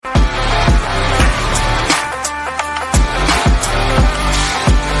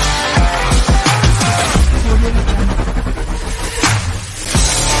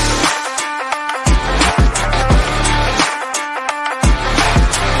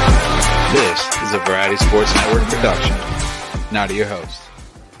This is a Variety Sports Network production. Now to your host.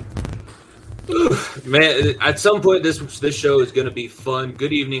 Man, at some point this show is going to be fun.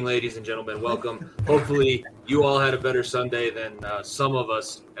 Good evening, ladies and gentlemen. Welcome. Hopefully you all had a better Sunday than some of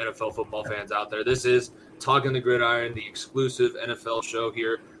us NFL football fans out there. This is Talkin the Gridiron, the exclusive NFL show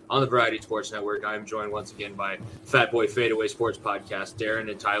here on the Variety Sports Network. I am joined once again by Fat Boy Fadeaway Sports Podcast,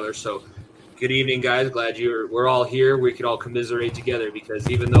 Darren and Tyler. So good evening, guys. Glad we're all here. We could all commiserate together because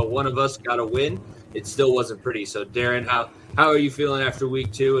even though one of us got a win, it still wasn't pretty. So, Darren, how are you feeling after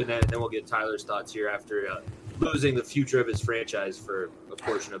week 2? And then we'll get Tyler's thoughts here after losing the future of his franchise for a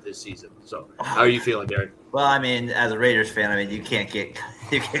portion of his season. So, how are you feeling, Darren? Well, I mean, as a Raiders fan, I mean, you can't get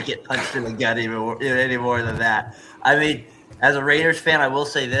punched in the gut any more than that. I mean, as a Raiders fan, I will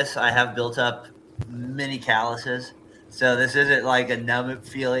say this: I have built up many calluses. So this isn't like a numb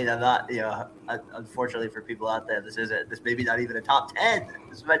feeling. I'm not, unfortunately for people out there, this may be not even a top 10.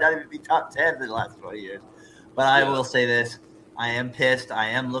 This might not even be top 10 in the last 20 years. But I will say this. I am pissed. I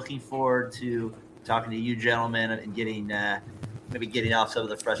am looking forward to talking to you gentlemen and getting off some of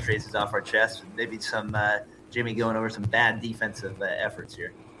the frustrations off our chests. Maybe some Jimmy going over some bad defensive efforts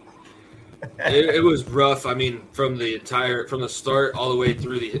here. It was rough. I mean, from the start all the way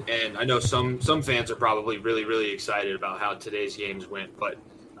through the end. I know some fans are probably really, really excited about how today's games went. But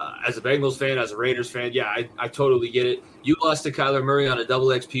as a Bengals fan, as a Raiders fan, yeah, I totally get it. You lost to Kyler Murray on a double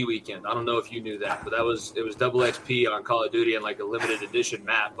XP weekend. I don't know if you knew that, but it was double XP on Call of Duty and like a limited edition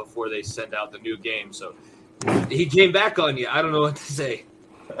map before they send out the new game. So he came back on you. I don't know what to say.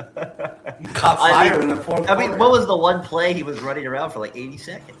 Caught fire in the fourth quarter. I mean, what was the one play he was running around for like 80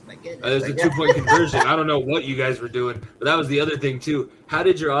 seconds? My goodness. It was a 2-point conversion. I don't know what you guys were doing, but that was the other thing too. How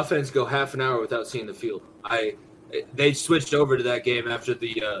did your offense go half an hour without seeing the field? They switched over to that game after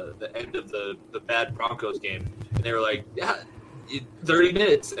the end of the bad Broncos game, and they were like, yeah, 30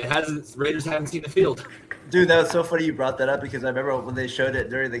 minutes. Raiders haven't seen the field. Dude, that was so funny you brought that up because I remember when they showed it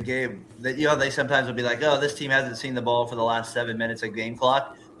during the game that, they sometimes would be like, oh, this team hasn't seen the ball for the last 7 minutes of game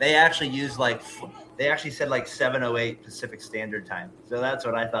clock. They actually used they actually said 7:08 Pacific Standard Time. So that's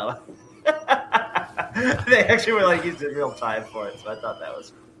what I thought. They actually were using real time for it. So I thought that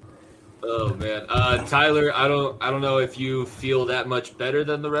was. Oh man, Tyler, I don't know if you feel that much better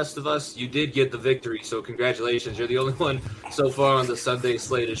than the rest of us. You did get the victory, so congratulations. You're the only one so far on the Sunday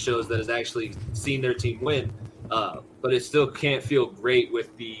slate of shows that has actually seen their team win. But it still can't feel great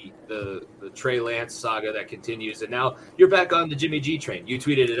with the Trey Lance saga that continues. And now you're back on the Jimmy G train. You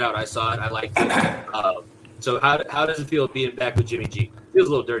tweeted it out. I saw it. I liked it. So how does it feel being back with Jimmy G? Feels a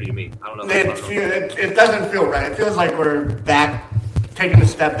little dirty to me. I don't know. It doesn't feel right. It feels like we're back, taking a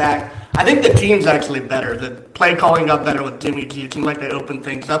step back. I think the team's actually better. The play calling got better with Jimmy G. It seemed like they opened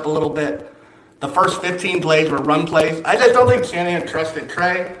things up a little bit. The first 15 plays were run plays. I just don't think Shanahan trusted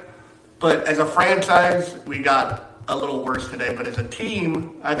Trey. But as a franchise, we got a little worse today. But as a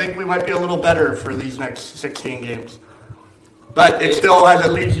team, I think we might be a little better for these next 16 games. But it still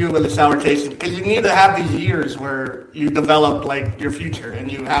leaves you with a sour taste because you need to have these years where you develop your future,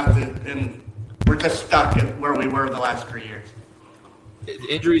 and you have to. And we're just stuck at where we were the last 3 years.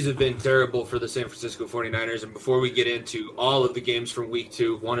 Injuries have been terrible for the San Francisco 49ers. And before we get into all of the games from week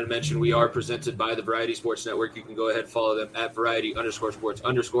 2, wanted to mention we are presented by the Variety Sports Network. You can go ahead and follow them at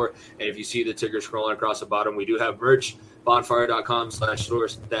variety_sports_. And if you see the ticker scrolling across the bottom, we do have merch,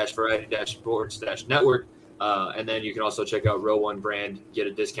 bonfire.com/source-variety-sports-network. And then you can also check out Row One Brand, get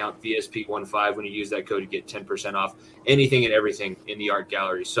a discount VSP15 when you use that code to get 10% off anything and everything in the art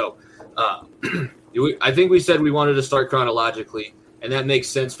gallery. So I think we said we wanted to start chronologically. And that makes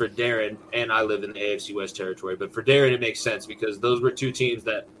sense for Darren, and I live in the AFC West territory. But for Darren, it makes sense because those were two teams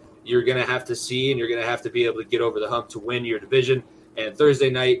that you're going to have to see, and you're going to have to be able to get over the hump to win your division. And Thursday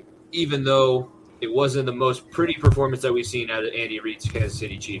night, even though it wasn't the most pretty performance that we've seen out of Andy Reid's Kansas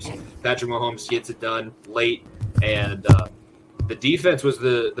City Chiefs, Patrick Mahomes gets it done late, and the defense was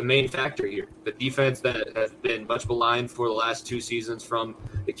the main factor here. The defense that has been much maligned for the last 2 seasons from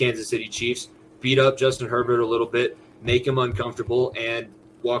the Kansas City Chiefs beat up Justin Herbert a little bit, make him uncomfortable, and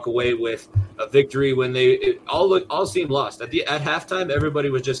walk away with a victory when it all seemed lost. At halftime,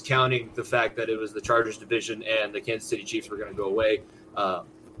 everybody was just counting the fact that it was the Chargers division and the Kansas City Chiefs were going to go away.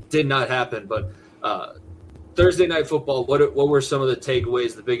 Did not happen, but Thursday Night Football, what were some of the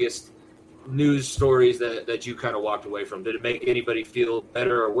takeaways, the biggest news stories that you kind of walked away from? Did it make anybody feel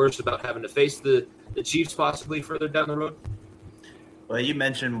better or worse about having to face the Chiefs possibly further down the road? Well, you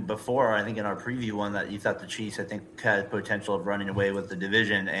mentioned before, I think in our preview one, that you thought the Chiefs, I think, had potential of running away with the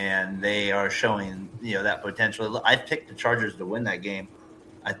division, and they are showing, that potential. I picked the Chargers to win that game.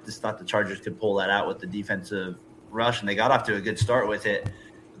 I just thought the Chargers could pull that out with the defensive rush, and they got off to a good start with it.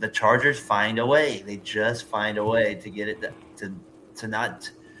 the Chargers find a way. They just find a way to get it to not.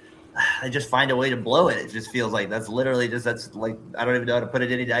 They just find a way to blow it. It just feels like that's like I don't even know how to put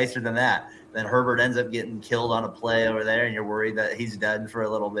it any nicer than that. Then Herbert ends up getting killed on a play over there, and you're worried that he's done for a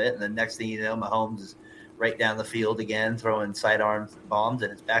little bit. And the next thing you know, Mahomes is right down the field again, throwing sidearm bombs,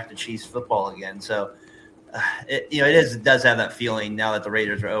 and it's back to Chiefs football again. So, it does have that feeling now that the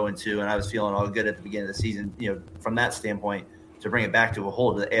Raiders are 0-2, and I was feeling all good at the beginning of the season. From that standpoint, to bring it back to a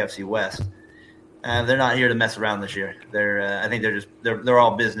whole to the AFC West. They're not here to mess around this year. I think they're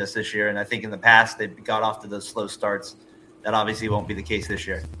all business this year, and I think in the past they got off to those slow starts. That obviously won't be the case this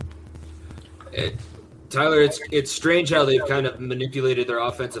year. Tyler, it's strange how they've kind of manipulated their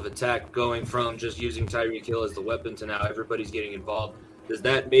offensive attack, going from just using Tyreek Hill as the weapon to now everybody's getting involved. Does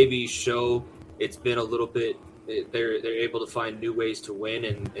that maybe show it's been a little bit they're able to find new ways to win,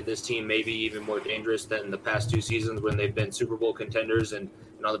 and this team may be even more dangerous than the past 2 seasons when they've been Super Bowl contenders and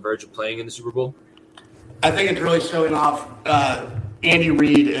on the verge of playing in the Super Bowl? I think it's really showing off Andy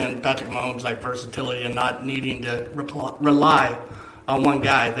Reid and Patrick Mahomes' versatility and not needing to rely on one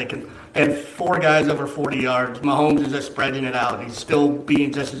guy. They have 4 guys over 40 yards. Mahomes is just spreading it out. He's still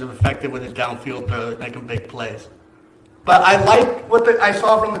being just as effective with his downfield throws, making big plays. But I like what I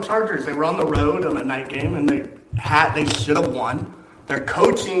saw from the Chargers. They were on the road on a night game, and they should have won. Their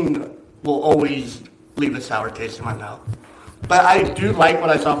coaching will always leave a sour taste in my mouth. But I do like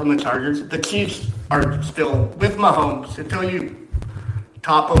what I saw from the Chargers. The Chiefs are still with Mahomes until you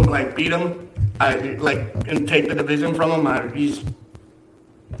top him, beat him, and take the division from him.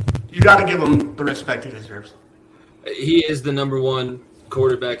 You got to give him the respect he deserves. He is the number 1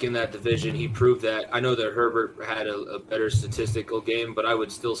 quarterback in that division. He proved that. I know that Herbert had a better statistical game, but I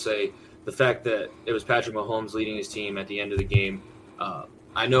would still say the fact that it was Patrick Mahomes leading his team at the end of the game.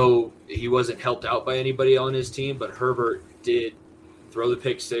 I know he wasn't helped out by anybody on his team, but Herbert did throw the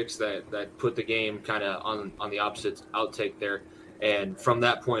pick 6 that put the game kind of on the opposite outtake there. And from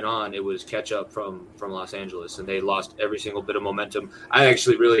that point on, it was catch up from Los Angeles, and they lost every single bit of momentum. I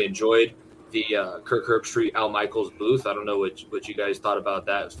actually really enjoyed the Kirk Herbstreit, Al Michaels booth. I don't know what you guys thought about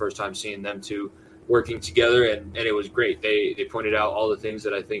that. It was the first time seeing them two working together, and it was great. They pointed out all the things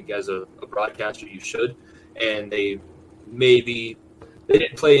that I think as a broadcaster you should, and they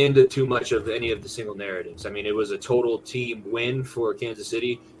didn't play into too much of any of the single narratives. I mean, it was a total team win for Kansas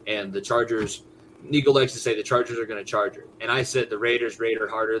City, and the Chargers. Nico likes to say the Chargers are going to charge her. And I said the Raiders raider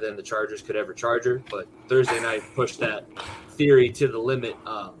harder than the Chargers could ever charge her. But Thursday night pushed that theory to the limit.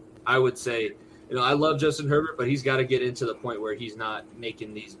 I would say, I love Justin Herbert, but he's got to get into the point where he's not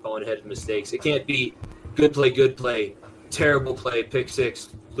making these boneheaded mistakes. It can't be good play, terrible play, pick 6,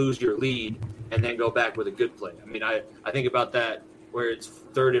 lose your lead, and then go back with a good play. I mean, I think about that where it's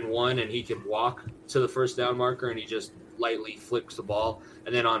 3rd and 1 and he can walk to the first down marker and he just lightly flicks the ball,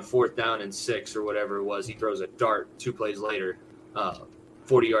 and then on 4th down and 6 or whatever it was, he throws a dart 2 plays later,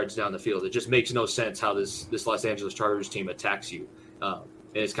 40 yards down the field. It just makes no sense how this Los Angeles Chargers team attacks you, and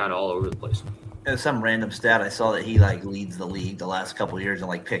it's kind of all over the place. And some random stat I saw that he leads the league the last couple of years in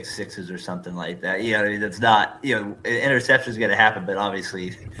pick 6s or something like that. That's not interceptions going to happen, but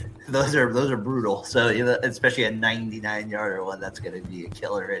obviously those are brutal. So especially a 99-yarder one, that's going to be a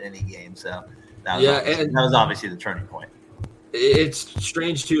killer in any game. So. That was obviously the turning point. It's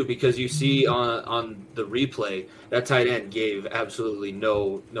strange, too, because you see on the replay, that tight end gave absolutely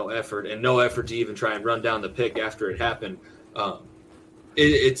no effort, and no effort to even try and run down the pick after it happened.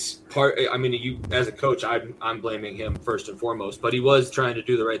 It's part – I mean, you as a coach, I'm blaming him first and foremost, but he was trying to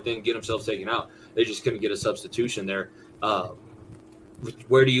do the right thing, get himself taken out. They just couldn't get a substitution there.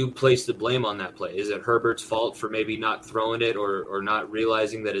 Where do you place the blame on that play? Is it Herbert's fault for maybe not throwing it or not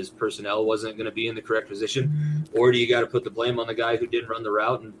realizing that his personnel wasn't going to be in the correct position? Or do you got to put the blame on the guy who didn't run the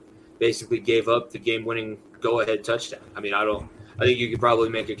route and basically gave up the game-winning go-ahead touchdown? I mean, I think you could probably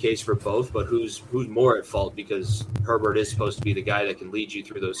make a case for both, but who's more at fault, because Herbert is supposed to be the guy that can lead you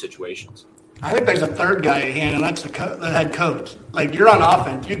through those situations. I think there's a third guy at hand, and that's the head coach. You're on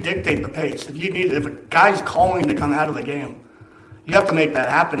offense, you dictate the pace. If a guy's calling to come out of the game, you have to make that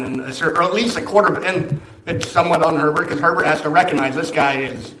happen, or at least a quarter. And it's somewhat on Herbert, because Herbert has to recognize this guy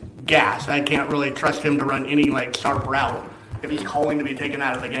is gas. I can't really trust him to run any sharp route if he's calling to be taken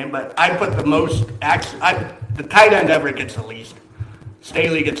out of the game. But I put the most the tight end Everett gets the least.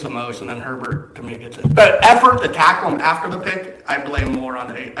 Staley gets the most, and then Herbert to me gets it. But effort to tackle him after the pick, I blame more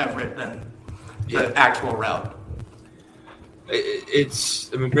on Everett than the actual route.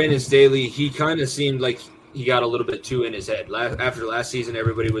 Brandon Staley, he kind of seemed like he got a little bit too in his head. After last season,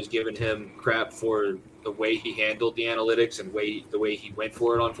 everybody was giving him crap for the way he handled the analytics and the way he went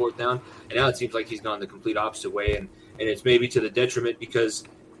for it on 4th down. And now it seems like he's gone the complete opposite way. And it's maybe to the detriment, because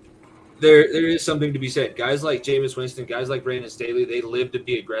there is something to be said. Guys like Jameis Winston, guys like Brandon Staley, they live to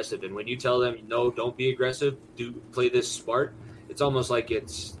be aggressive. And when you tell them, no, don't be aggressive, do play this smart, it's almost like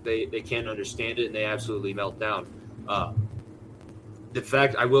they can't understand it and they absolutely melt down. The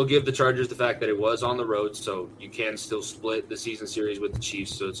fact I will give the Chargers the fact that it was on the road, so you can still split the season series with the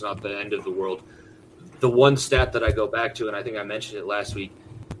Chiefs, so it's not the end of the world. The one stat that I go back to, and I think I mentioned it last week,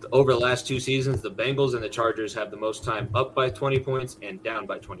 over the last 2 seasons, the Bengals and the Chargers have the most time up by 20 points and down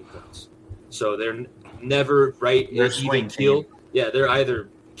by 20 points. So they're never right in even keel. Yeah, they're either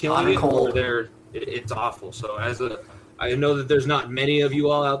killing it or it's awful. So I know that there's not many of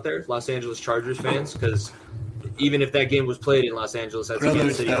you all out there, Los Angeles Chargers fans, because even if that game was played in Los Angeles, that's a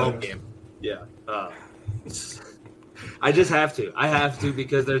Kansas City home game. Yeah. I just have to. I have to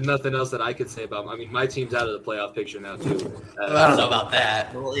because there's nothing else that I could say about them. I mean, my team's out of the playoff picture now, too. I don't know about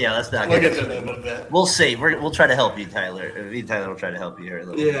that. Well, yeah, let's not We'll get to them a bit. We'll see. We'll try to help you, Tyler. Me and Tyler will try to help you here a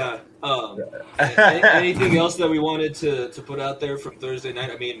little bit. Yeah. Anything else that we wanted to put out there from Thursday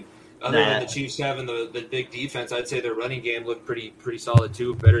night? I mean, other than the Chiefs having the big defense, I'd say their running game looked pretty solid,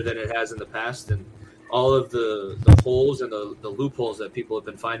 too, better than it has in the past. And all of the holes and the loopholes that people have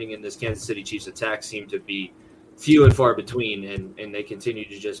been finding in this Kansas City Chiefs attack seem to be few and far between, and they continue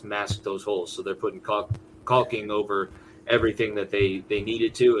to just mask those holes. So they're putting caulking over everything that they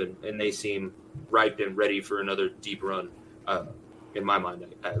needed to, and they seem ripe and ready for another deep run, in my mind,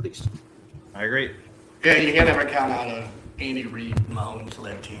 at least. I agree. Yeah, you can never count out an Andy Reid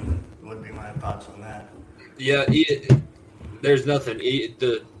Mahomes-led team, would be my thoughts on that. Yeah, there's nothing.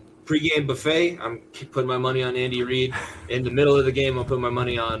 The pregame buffet, I'm putting my money on Andy Reid. In the middle of the game, I'm putting my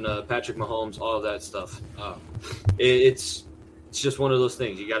money on Patrick Mahomes, all of that stuff. It's just one of those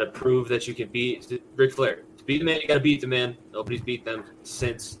things. You got to prove that you can beat Ric Flair. To beat the man, you got to beat the man. Nobody's beat them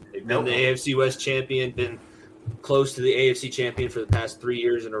since. They've been the AFC West champion, been close to the AFC champion for the past 3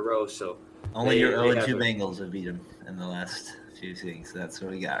 years in a row. So only your 0-2 Bengals have beat them in the last few things. That's what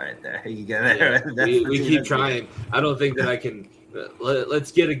we got right there. You got there. Yeah, we keep trying. I don't think that I can.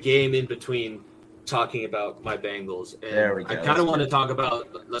 Let's get a game in between talking about my Bengals. And there we go. I kind of want to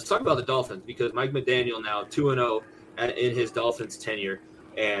let's talk about the Dolphins, because Mike McDaniel now 2-0 in his Dolphins tenure.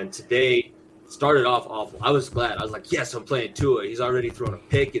 And today started off awful. I was glad. I was like, yes, I'm playing Tua. He's already thrown a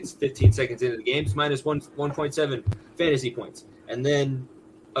pick. It's 15 seconds into the game. It's minus 1.7 fantasy points. And then,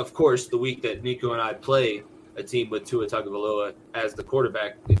 of course, the week that Nico and I play a team with Tua Tagovailoa as the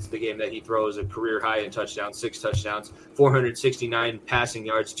quarterback, it's the game that he throws a career high in touchdowns, 6 touchdowns, 469 passing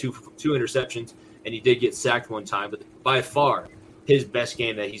yards, two interceptions, and he did get sacked one time. But by far, his best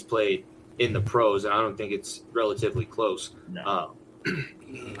game that he's played in the pros, and I don't think it's relatively close. No.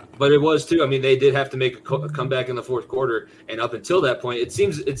 But it was too. I mean, they did have to make a comeback in the fourth quarter, and up until that point, it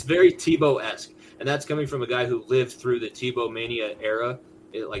seems it's very Tebow-esque, and that's coming from a guy who lived through the Tebow mania era,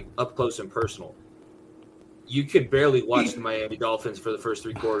 like up close and personal. You could barely watch the Miami Dolphins for the first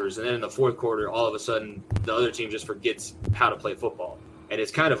 3 quarters, and then in the fourth quarter, all of a sudden, the other team just forgets how to play football, and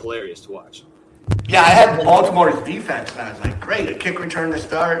it's kind of hilarious to watch. Yeah, I had Baltimore's defense, and I was like, great, a kick return to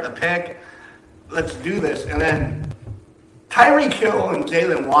start, a pick, let's do this. And then Tyreek Hill and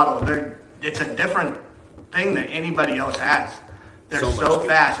Jalen Waddle, it's a different thing than anybody else has. They're so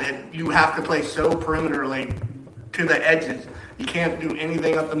fast, and you have to play so perimeterly to the edges. You can't do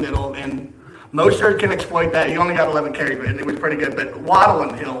anything up the middle, and Mostert can exploit that. He only got 11 carries, but it was pretty good. But Waddle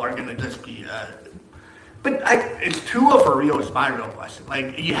and Hill are going to just be it's Tua for real is my real question.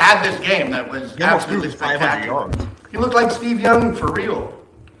 Like, he had this game that was absolutely spectacular. He looked like Steve Young for real.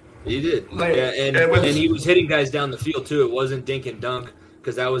 He did. Like, yeah, and he was hitting guys down the field, too. It wasn't dink and dunk,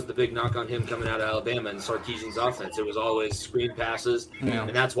 because that was the big knock on him coming out of Alabama and Sarkisian's offense. It was always screen passes, and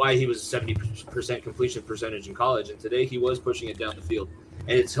that's why he was 70% completion percentage in college. And today he was pushing it down the field.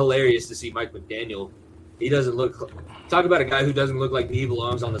 And it's hilarious to see Mike McDaniel. He doesn't talk about a guy who doesn't look like he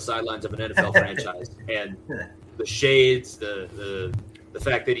belongs on the sidelines of an NFL franchise. And the shades, the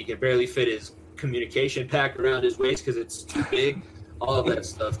fact that he can barely fit his communication pack around his waist because it's too big, all of that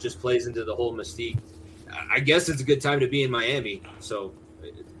stuff just plays into the whole mystique. I guess it's a good time to be in Miami. So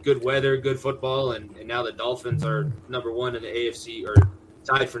good weather, good football, and now the Dolphins are number 1 in the AFC, or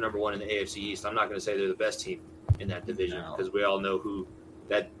tied for number 1 in the AFC East. I'm not going to say they're the best team in that division because we all know who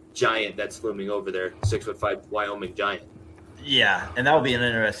that giant that's looming over there, 6'5" Wyoming giant. Yeah, and that will be an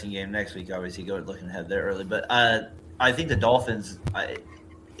interesting game next week. Obviously, looking ahead there early, but I think the Dolphins.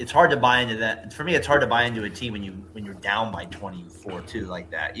 It's hard to buy into that. For me, it's hard to buy into a team when you're down by 24 too,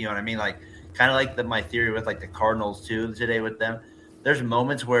 like that. You know what I mean? Like kind of like my theory with like the Cardinals too today with them. There's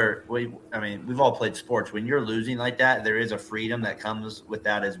moments where we've all played sports. When you're losing like that, there is a freedom that comes with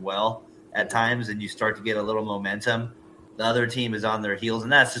that as well at times, and you start to get a little momentum. the other team is on their heels,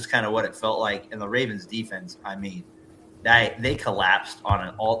 and that's just kind of what it felt like. And the Ravens defense, I mean, they collapsed on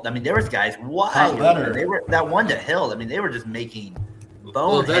an all. I mean, there was guys wide. They were that one to Hill. I mean, they were just making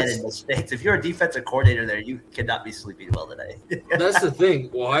boneheaded mistakes. If you're a defensive coordinator there, you cannot be sleeping well today. That's the thing.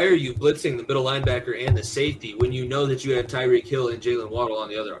 Why are you blitzing the middle linebacker and the safety when you know that you have Tyreek Hill and Jalen Waddle on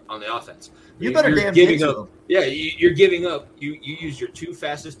the offense? You better damn giving up. Yeah, you're giving up. You use your two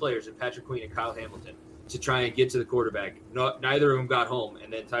fastest players, in Patrick Queen and Kyle Hamilton, to try and get to the quarterback. Neither of them got home,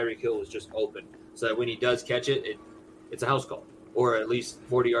 and then Tyreek Hill was just open, so that when he does catch it, it's a house call, or at least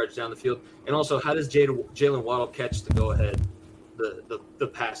 40 yards down the field. And also, how does Jalen Waddle catch the go-ahead, the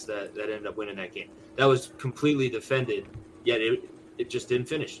pass that ended up winning that game? That was completely defended, yet it just didn't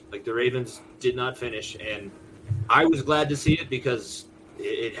finish. Like, the Ravens did not finish, and I was glad to see it because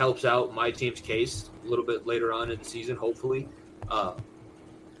it helps out my team's case a little bit later on in the season, hopefully. But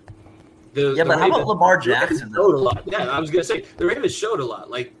how about Lamar Jackson? Showed a lot. Yeah, I was gonna say the Ravens showed a lot.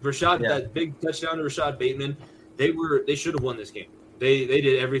 Like that big touchdown to Rashad Bateman, they should have won this game. They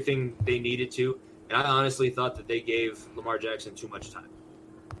did everything they needed to, and I honestly thought that they gave Lamar Jackson too much time.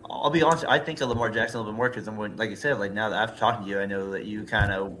 I'll be honest. I think of Lamar Jackson a little bit more because, like you said, like now that I've talked to you, I know that you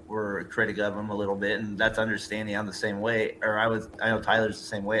kind of were a critic of him a little bit, and that's understanding. I'm the same way, or I know Tyler's the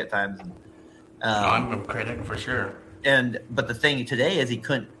same way at times. And, I'm a critic for sure. But the thing today is he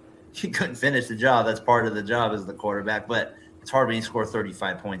couldn't finish the job. That's part of the job as the quarterback. But it's hard when you score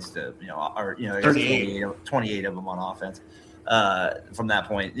 35 points to 28 of them on offense from that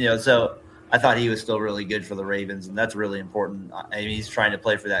point. So. I thought he was still really good for the Ravens, and that's really important. I mean, he's trying to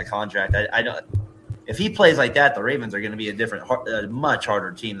play for that contract. I don't. If he plays like that, the Ravens are going to be a much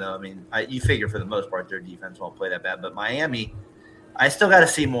harder team, though. I mean, you figure for the most part their defense won't play that bad, but Miami, I still got to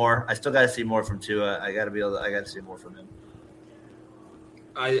see more. I still got to see more from Tua. I got to see more from him.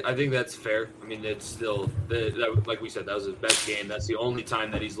 I think that's fair. I mean, it's still like we said, that was his best game. That's the only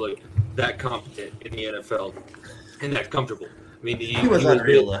time that he's looked that competent in the NFL and that comfortable. I mean, he was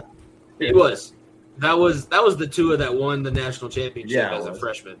unreal. He was. That was the Tua that won the national championship as a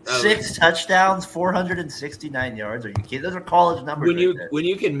freshman. 6 touchdowns, 469 yards. Are you kidding? Those are college numbers. When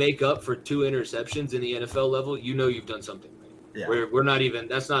you can make up for 2 interceptions in the NFL level, you've done something right. Yeah. We're not even.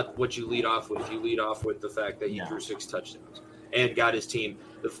 That's not what you lead off with. You lead off with the fact that he threw 6 touchdowns and got his team.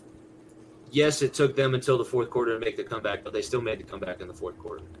 Yes, it took them until the fourth quarter to make the comeback, but they still made the comeback in the fourth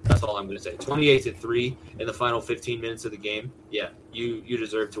quarter. That's all I'm going to say. 28-3 in the final 15 minutes of the game. Yeah, you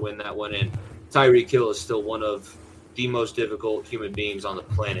deserve to win that one. And Tyreek Hill is still one of the most difficult human beings on the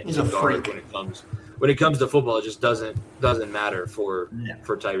planet. He's a freak. When it comes to football, it just doesn't matter for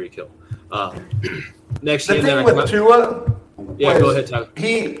Tyreek Hill. Next the game thing with Tua. Yeah, go ahead, Tyler.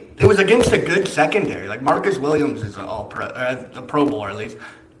 It was against a good secondary. Like Marcus Williams is a Pro Bowler at least.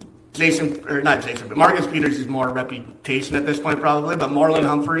 But Marcus Peters is more reputation at this point probably, but Marlon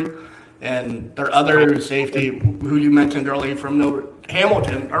Humphrey and their other safety, who you mentioned earlier from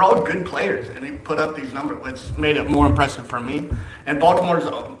Hamilton, are all good players, and they put up these numbers, which made it more impressive for me. And Baltimore's,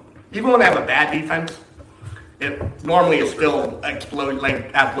 even when they have a bad defense, it normally is still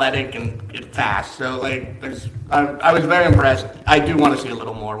athletic and fast. So I was very impressed. I do want to see a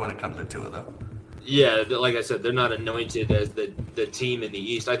little more when it comes to Tua though. Yeah, like I said, they're not anointed as the team in the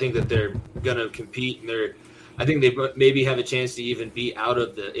East. I think that they're going to compete, and I think they maybe have a chance to even be out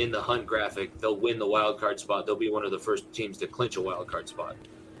of in the Hunt graphic. They'll win the wild card spot. They'll be one of the first teams to clinch a wild card spot.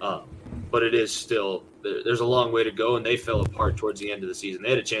 But it is still there's a long way to go, and they fell apart towards the end of the season. They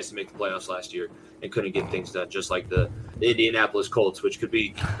had a chance to make the playoffs last year and couldn't get things done, just like the Indianapolis Colts, which could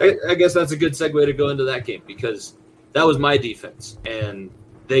be. I guess that's a good segue to go into that game because that was my defense, and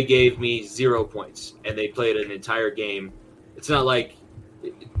they gave me 0 points, and they played an entire game. It's not like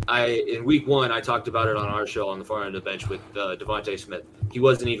in week 1, I talked about it on our show on the far end of the bench with Devontae Smith. He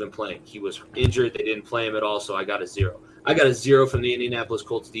wasn't even playing. He was injured. They didn't play him at all, so I got a 0. I got a 0 from the Indianapolis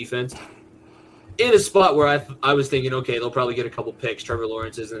Colts defense in a spot where I was thinking, okay, they'll probably get a couple picks. Trevor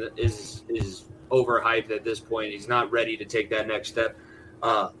Lawrence is overhyped at this point. He's not ready to take that next step.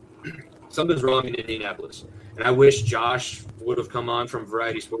 Something's wrong in Indianapolis. And I wish Josh would have come on from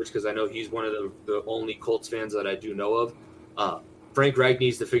Variety Sports because I know he's one of the only Colts fans that I do know of. Frank Reich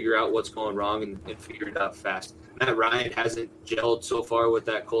needs to figure out what's going wrong and figure it out fast. Matt Ryan hasn't gelled so far with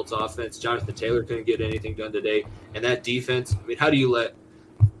that Colts offense. Jonathan Taylor couldn't get anything done today. And that defense, I mean, how do you let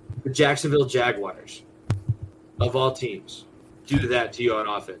the Jacksonville Jaguars, of all teams, do that to you on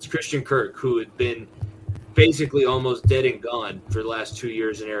offense? Christian Kirk, who had been basically almost dead and gone for the last 2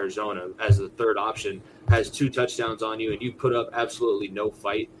 years in Arizona as the third option, has 2 touchdowns on you, and you put up absolutely no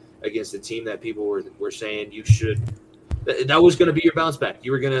fight against a team that people were saying you should. That was going to be your bounce back.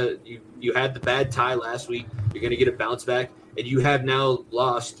 You had the bad tie last week. You're going to get a bounce back, and you have now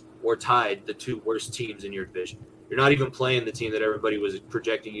lost or tied the two worst teams in your division. You're not even playing the team that everybody was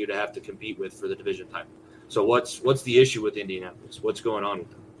projecting you to have to compete with for the division title. So what's the issue with Indianapolis? What's going on with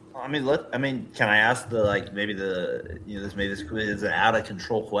them? Can I ask this is an out of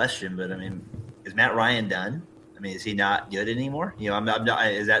control question, but is Matt Ryan done? Is he not good anymore? I'm not,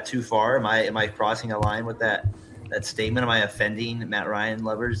 is that too far? Am I crossing a line with that statement? Am I offending Matt Ryan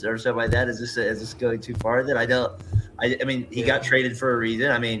lovers or something like that? Is this going too far? He got traded for a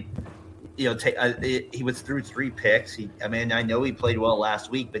reason. He was through 3 picks. I know he played well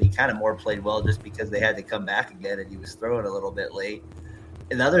last week, but he kind of more played well just because they had to come back again, and he was throwing a little bit late.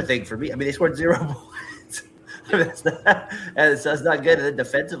 Another thing for me, they scored 0 points. That's not good. And then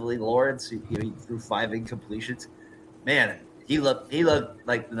defensively, Lawrence, he threw 5 incompletions. Man, he looked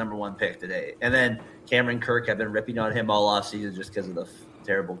like the number 1 pick today. And then Cameron Kirk, I've been ripping on him all offseason just because of the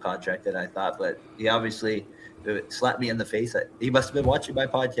terrible contract that I thought. But he obviously slapped me in the face. He must have been watching my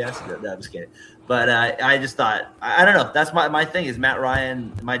podcast. No, I'm just kidding. But I just thought, I don't know. That's my thing. Is Matt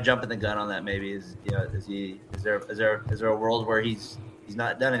Ryan? Am I jumping the gun on that? Maybe is there a world where he's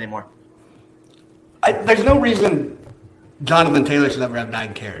not done anymore? There's no reason Jonathan Taylor should ever have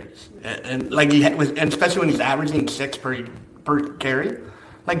 9 carries, and especially when he's averaging 6 per carry.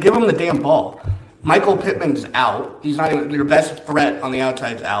 Give him the damn ball. Michael Pittman's out. He's not even your best threat on the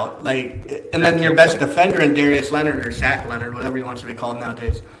outside's out. And then your best defender in Darius Leonard or Shaq Leonard, whatever he wants to be called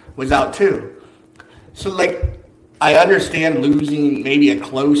nowadays, was out too. So I understand losing maybe a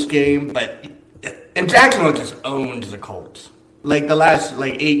close game, but Jacksonville just owns the Colts. The last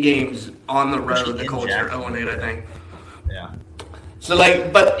 8 games on the road, the Colts are 0-8, I think. Yeah. So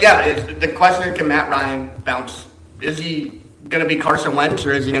the question is, can Matt Ryan bounce? Is he going to be Carson Wentz,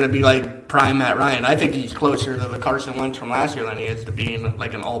 or is he going to be prime Matt Ryan? I think he's closer to the Carson Wentz from last year than he is to being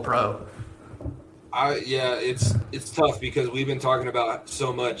an All-Pro. It's tough because we've been talking about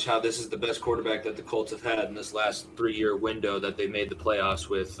so much how this is the best quarterback that the Colts have had in this last 3-year window that they made the playoffs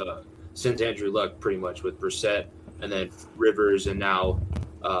with since Andrew Luck, pretty much, with Brissett and then Rivers and now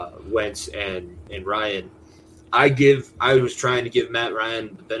Wentz and Ryan. I was trying to give Matt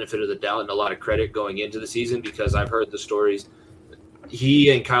Ryan the benefit of the doubt and a lot of credit going into the season because I've heard the stories. He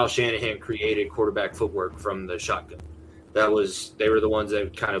and Kyle Shanahan created quarterback footwork from the shotgun. They were the ones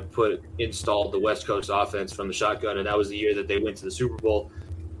that kind of installed the West Coast offense from the shotgun, and that was the year that they went to the Super Bowl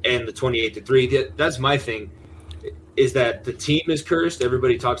and the 28-3. That's my thing, is that the team is cursed.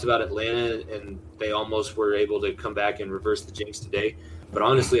 Everybody talks about Atlanta, and they almost were able to come back and reverse the jinx today. But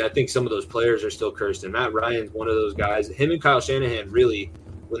honestly, I think some of those players are still cursed, and Matt Ryan's one of those guys. Him and Kyle Shanahan, really,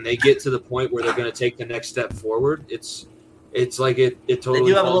 when they get to the point where they're going to take the next step forward, it's like it totally. They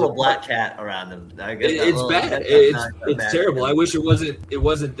do have a little black cat around them. It's bad. It's terrible. I wish it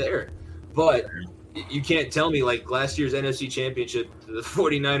wasn't there, but you can't tell me last year's NFC Championship, the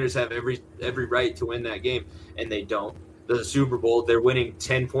 49ers have every right to win that game, and they don't. The Super Bowl, they're winning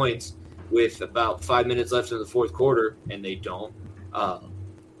 10 points with about 5 minutes left in the fourth quarter, and they don't. And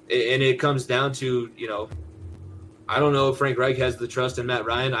it comes down to, I don't know if Frank Reich has the trust in Matt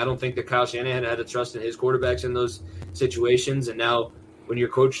Ryan. I don't think that Kyle Shanahan had a trust in his quarterbacks in those situations. And now when your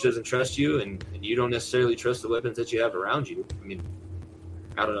coach doesn't trust you and you don't necessarily trust the weapons that you have around you,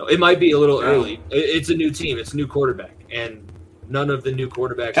 I don't know. It might be a little early. It's a new team. It's a new quarterback. And none of the new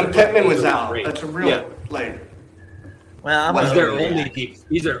quarterbacks. And Pittman was out. Great. That's a real play. Well,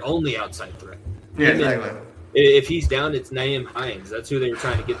 he's their only outside threat. Yeah, exactly. If he's down, it's Nyheim Hines. That's who they were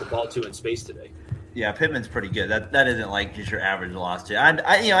trying to get the ball to in space today. Yeah, Pittman's pretty good. That isn't just your average loss.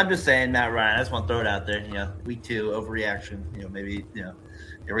 I'm just saying, Matt Ryan. I just want to throw it out there. Week 2 overreaction. Maybe here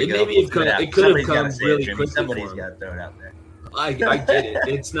we go. Maybe it could have come really quickly. Somebody's got to throw it out there. I get it.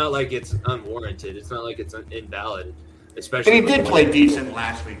 It's not like it's unwarranted. It's not like it's invalid. Especially. And he did play decent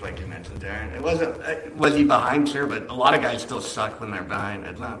last week, like you mentioned, Darren. It wasn't. Was he behind? Sure, but a lot of guys still suck when they're behind.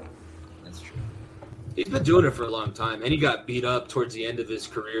 It's not. That's true. He's been doing it for a long time, and he got beat up towards the end of his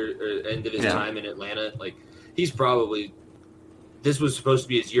career, or end of his time in Atlanta. This was supposed to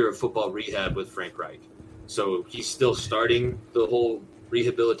be his year of football rehab with Frank Reich. So he's still starting the whole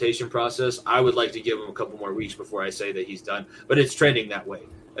rehabilitation process. I would like to give him a couple more weeks before I say that he's done, but it's trending that way.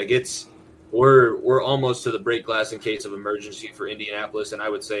 We're almost to the break glass in case of emergency for Indianapolis, and I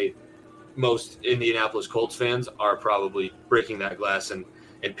would say most Indianapolis Colts fans are probably breaking that glass and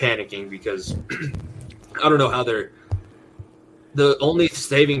panicking because I don't know how the only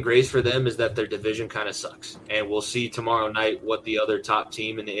saving grace for them is that their division kind of sucks. And we'll see tomorrow night what the other top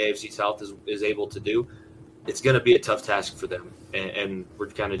team in the AFC South is able to do. It's going to be a tough task for them. And we're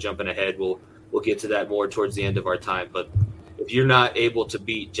kind of jumping ahead. We'll get to that more towards the end of our time. But if you're not able to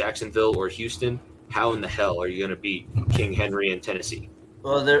beat Jacksonville or Houston, how in the hell are you going to beat King Henry in Tennessee?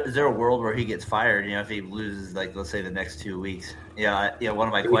 Well, is there a world where he gets fired? If he loses, like, let's say the next 2 weeks. Yeah. One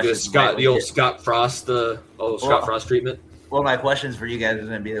of my questions. Scott Frost treatment. One of my questions for you guys is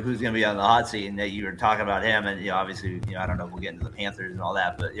going to be who's going to be on the hot seat, and that you were talking about him, and obviously, I don't know if we'll get into the Panthers and all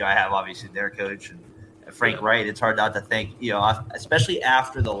that, but I have obviously their coach and Frank Wright. It's hard not to think, especially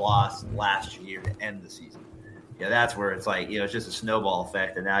after the loss last year to end the season. That's where it's like, it's just a snowball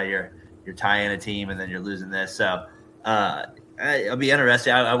effect, and now you're tying a team, and then you're losing this. So I'll be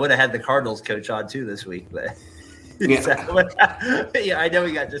interested. I would have had the Cardinals coach on too this week, but I know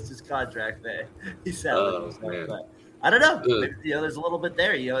he got just his contract there. He said, but I don't know. Maybe, there's a little bit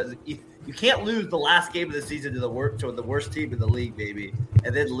there. You can't lose the last game of the season to the worst team in the league, baby,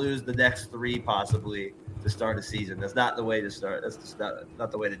 and then lose the next 3 possibly to start a season. That's not the way to start. That's just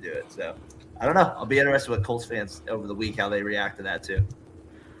not the way to do it. So I don't know. I'll be interested with Colts fans over the week how they react to that too.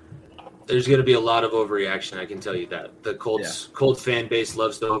 There's going to be a lot of overreaction. I can tell you that the Colts fan base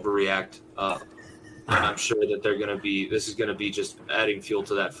loves to overreact. And I'm sure that this is going to be just adding fuel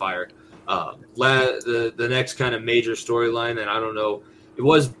to that fire. The next kind of major storyline, and I don't know, it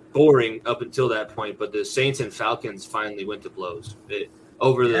was boring up until that point, but the Saints and Falcons finally went to blows.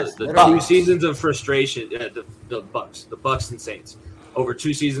 Over the 2 seasons of frustration, the Bucs and Saints. Over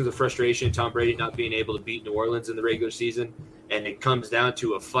 2 seasons of frustration, Tom Brady not being able to beat New Orleans in the regular season, and it comes down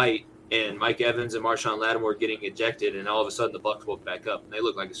to a fight, and Mike Evans and Marshawn Lattimore getting ejected, and all of a sudden the Bucs woke back up, and they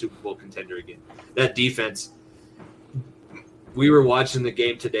look like a Super Bowl contender again. That defense, we were watching the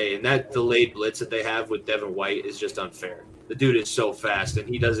game today, and that delayed blitz that they have with Devin White is just unfair. The dude is so fast, and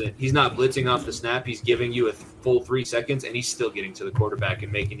he's not blitzing off the snap. He's giving you a full 3 seconds, and he's still getting to the quarterback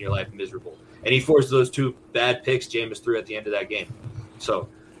and making your life miserable. And he forced those 2 bad picks Jameis threw at the end of that game. So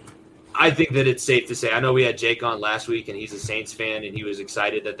I think that it's safe to say, I know we had Jake on last week, and he's a Saints fan, and he was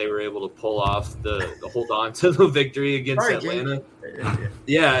excited that they were able to pull off the hold on to the victory against Atlanta.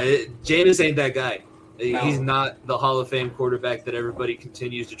 Jameis ain't that guy. No. He's not the Hall of Fame quarterback that everybody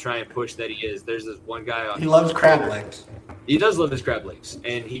continues to try and push that he is. There's this one guy on. He loves crab legs. He does love his crab legs,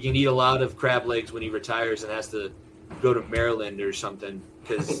 and he can eat a lot of crab legs when he retires and has to go to Maryland or something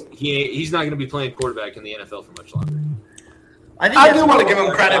because he's not going to be playing quarterback in the NFL for much longer. I do want to give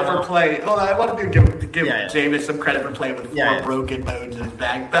him credit for playing. Hold on, I want to give Jameis some credit for playing with 4 broken bones in his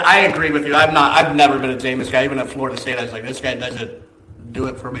back. But I agree with you. I've never been a Jameis guy. Even at Florida State, I was like, this guy doesn't do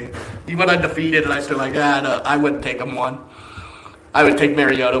it for me. He went undefeated, and I said, like, no, I wouldn't take him one. I would take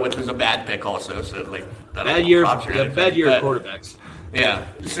Mariota, which was a bad pick also. So like, bad year of quarterbacks. Yeah,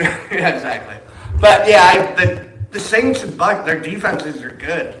 yeah, exactly. But yeah, the Saints and Bucs, their defenses are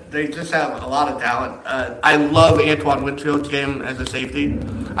good. They just have a lot of talent. I love Antoine Winfield's game as a safety.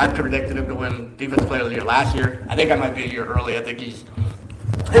 I predicted him to win Defensive Player of the Year last year. I think I might be a year early. I think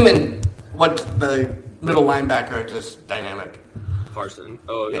him and the middle linebacker are just dynamic. Parson.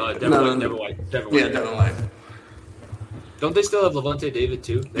 Devin White. Yeah, Devin White. Don't they still have Levante David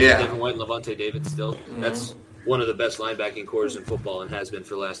too? Devin White and Levante David still. Mm-hmm. That's one of the best linebacking cores in football and has been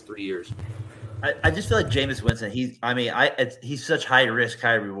for the last 3 years. I just feel like Jameis Winston. He's such high risk,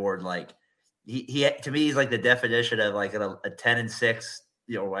 high reward. Like he to me, he's like the definition of like a 10-6.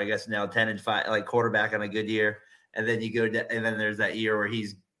 I guess now 10-5, like quarterback on a good year, and then you go and then there's that year where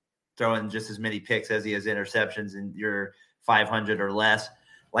he's throwing just as many picks as he has interceptions, and you're 500 or less.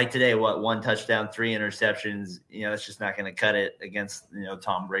 Like today, 1 touchdown, 3 interceptions. It's just not going to cut it against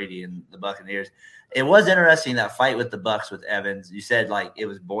Tom Brady and the Buccaneers. It was interesting, that fight with the Bucs with Evans. You said like it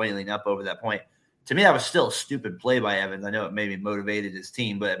was boiling up over that point. To me, that was still a stupid play by Evans. I know it maybe motivated his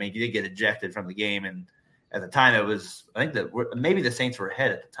team, but I mean, he did get ejected from the game, and at the time, it was I think that maybe the Saints were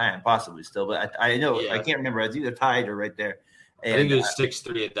ahead at the time, possibly still, but I know I can't remember. It was either tied or right there. And, I think it was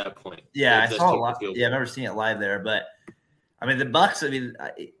 6-3 at that point. Yeah, I saw a lot. Yeah, I've never seen it live there, but I mean, the Bucs. I mean,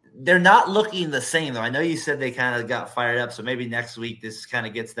 they're not looking the same though. I know you said they kind of got fired up, so maybe next week this kind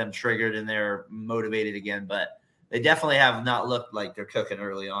of gets them triggered and they're motivated again. But they definitely have not looked like they're cooking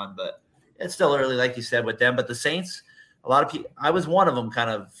early on. But it's still early, like you said, with them. But the Saints, a lot of people, I was one of them, kind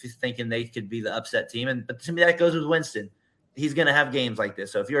of thinking they could be the upset team. But to me, that goes with Winston. He's going to have games like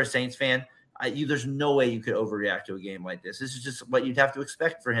this. So if you're a Saints fan, there's no way you could overreact to a game like this. This is just what you'd have to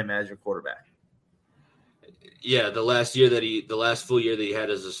expect for him as your quarterback. Yeah, the last full year that he had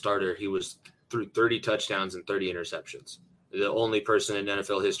as a starter, he was through 30 touchdowns and 30 interceptions. The only person in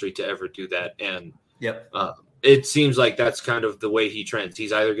NFL history to ever do that. And it seems like that's kind of the way he trends.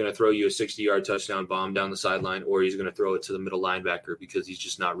 He's either going to throw you a 60-yard touchdown bomb down the sideline, or he's going to throw it to the middle linebacker because he's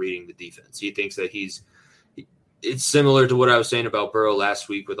just not reading the defense. He thinks that it's similar to what I was saying about Burrow last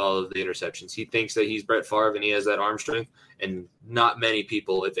week with all of the interceptions. He thinks that he's Brett Favre and he has that arm strength, and not many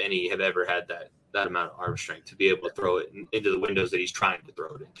people, if any, have ever had that that amount of arm strength to be able to throw it into the windows that he's trying to throw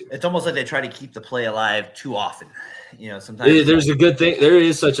it into. It's almost like they try to keep the play alive too often. Sometimes there's a good thing. There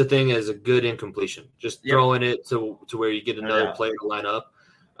is such a thing as a good incompletion. Just throwing it to where you get another player to line up.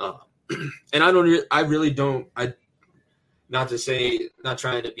 And I really don't. Not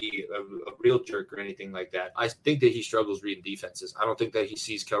trying to be a real jerk or anything like that. I think that he struggles reading defenses. I don't think that he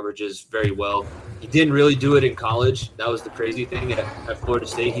sees coverages very well. He didn't really do it in college. That was the crazy thing at Florida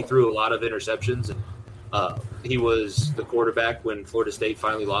State. He threw a lot of interceptions, and he was the quarterback when Florida State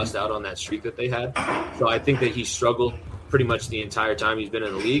finally lost out on that streak that they had. So I think that he struggled pretty much the entire time he's been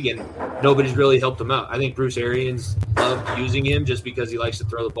in the league, and nobody's really helped him out. I think Bruce Arians loved using him just because he likes to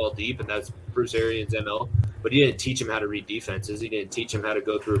throw the ball deep, and that's Bruce Arians' MO. But he didn't teach him how to read defenses. He didn't teach him how to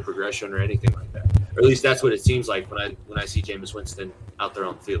go through a progression or anything like that. Or at least that's what it seems like when I see Jameis Winston out there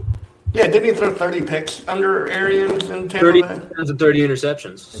on the field. Yeah, didn't he throw 30 picks under Arians and Tampa 30 Bay? touchdowns and 30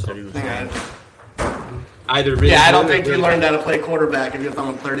 interceptions. So. Either really I don't think you learned how to play quarterback if you're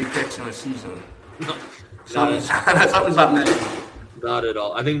throwing 30 picks in a season. No. Something's not matching. Not at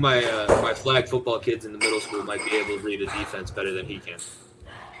all. I think my flag football kids in the middle school might be able to read a defense better than he can.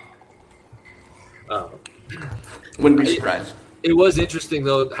 Wouldn't be surprised. It was interesting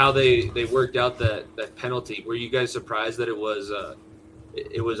though how they worked out that penalty. Were you guys surprised that it was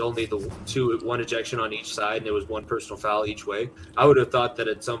only one ejection on each side and it was one personal foul each way? I would have thought that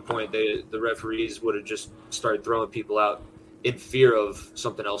at some point the referees would have just started throwing people out in fear of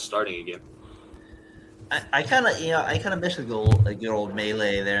something else starting again. I kind of miss a good old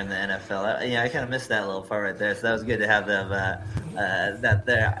melee there in the NFL. I kind of missed that little part right there. So that was good to have them that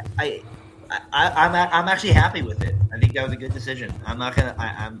there. I'm actually happy with it. I think that was a good decision.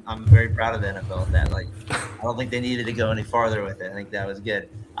 I'm very proud of the NFL with that. Like, I don't think they needed to go any farther with it. I think that was good.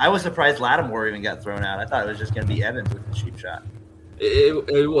 I was surprised Lattimore even got thrown out. I thought it was just going to be Evans with the cheap shot.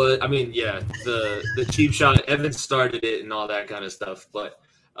 It was. I mean, yeah, the cheap shot. Evans started it and all that kind of stuff, but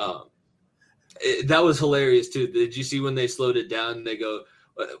that was hilarious too. Did you see when they slowed it down? And they go,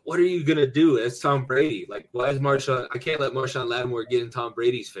 "What are you gonna do? It's Tom Brady. Like, why is Marshawn? I can't let Marshawn Lattimore get in Tom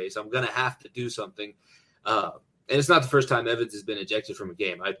Brady's face. I'm gonna have to do something." And it's not the first time Evans has been ejected from a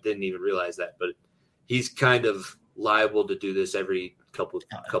game. I didn't even realize that, but he's kind of liable to do this every couple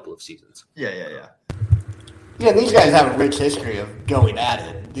of seasons. Yeah. Yeah, these guys have a rich history of going at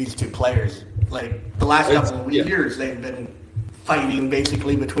it. These two players, like the last couple of years, they've been fighting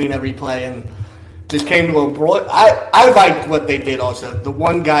basically between every play and. Just came to a broad. I liked what they did also. The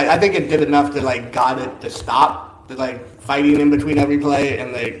one guy, I think it did enough to got it to stop the fighting in between every play,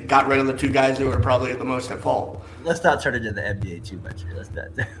 and they got rid of the two guys who were probably the most at fault. Let's not turn it into the NBA too much here.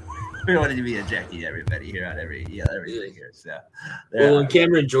 We don't want to be ejecting everybody here on everything here. So, when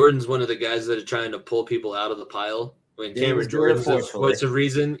Cameron Jordan's one of the guys that are trying to pull people out of the pile. When Cameron Jordan's what's the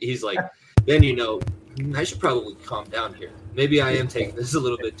reason? He's like, then I should probably calm down here. Maybe I am taking this a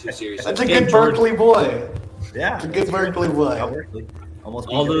little bit too seriously. That's a good Berkeley boy. Yeah. It's a good Berkeley boy.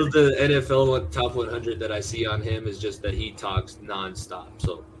 All of the NFL top 100 that I see on him is just that he talks nonstop.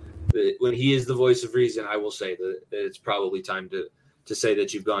 So when he is the voice of reason, I will say that it's probably time to say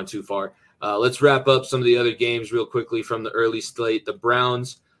that you've gone too far. Let's wrap up some of the other games real quickly from the early slate. The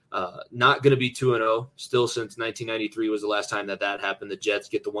Browns, not going to be 2-0. Still since 1993 was the last time that happened. The Jets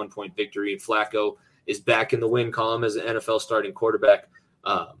get the 1-point victory. Flacco is back in the win column as an NFL starting quarterback.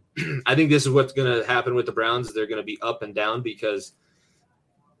 I think this is what's going to happen with the Browns. They're going to be up and down because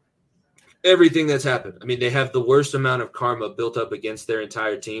everything that's happened. I mean, they have the worst amount of karma built up against their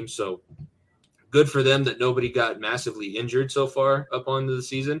entire team. So good for them that nobody got massively injured so far up on the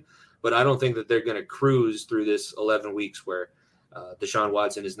season. But I don't think that they're going to cruise through this 11 weeks where Deshaun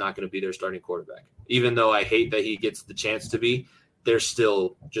Watson is not going to be their starting quarterback. Even though I hate that he gets the chance to be, they're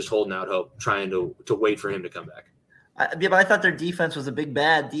still just holding out hope, trying to wait for him to come back. But I thought their defense was a big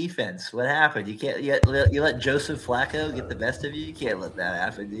bad defense. What happened? You can't you let Joseph Flacco get the best of you. You can't let that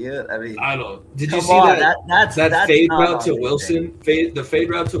happen, do you? I mean, I don't. Did you see that fade route to Wilson? The fade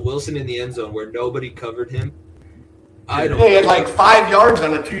route to Wilson in the end zone where nobody covered him. I don't. He had 5 yards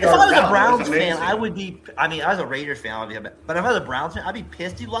on a 2-yard. If I was a Browns fan, I would be. I mean, I was a Raiders fan, but if I was a Browns fan, I'd be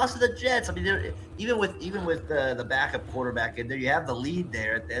pissed. You lost to the Jets. I mean, even with the backup quarterback in there, you have the lead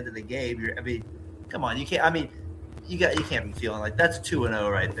there at the end of the game. Come on, you can't. I mean, you can't be feeling like that's 2-0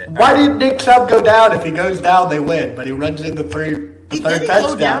 right there. Why did Nick Chubb go down? If he goes down, they win. But he runs into third touchdown. Did he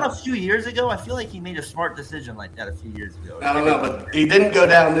go down a few years ago? I feel like he made a smart decision like that a few years ago. I don't know, but he didn't go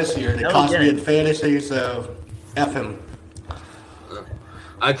down this year. It cost me in fantasy, so F him.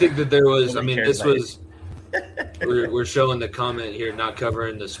 I think that there was. I mean, this was. We're showing the comment here, not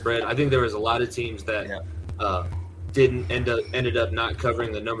covering the spread. I think there was a lot of teams that ended up not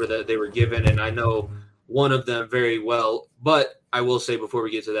covering the number that they were given, and I know one of them very well. But I will say before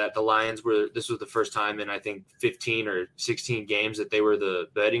we get to that, the Lions this was the first time in I think 15 or 16 games that they were the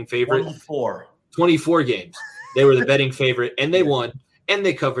betting favorite. 24 games. They were the betting favorite, and they won, and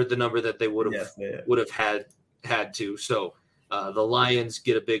they covered the number that they would have had to. So the Lions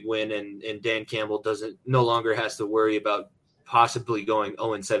get a big win, and Dan Campbell no longer has to worry about possibly going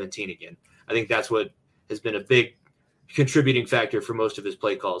 0-17 again. I think that's what has been a big contributing factor for most of his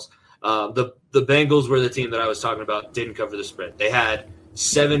play calls. The Bengals were the team that I was talking about, didn't cover the spread. They had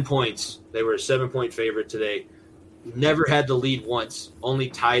 7 points. They were a 7-point favorite today. Never had the lead once, only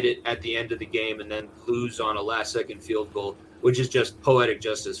tied it at the end of the game and then lose on a last-second field goal, which is just poetic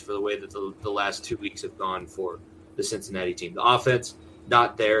justice for the way that the last 2 weeks have gone for the Cincinnati team. The offense,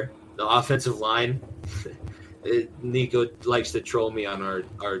 not there. The offensive line, Nico likes to troll me on our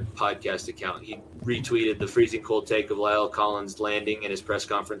podcast account. He retweeted the freezing cold take of Lyle Collins landing in his press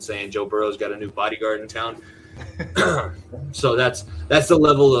conference saying Joe Burrow's got a new bodyguard in town. So that's the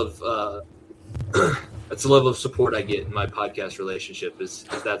level of that's the level of support I get in my podcast relationship. Is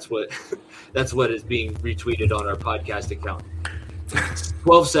that's what is being retweeted on our podcast account.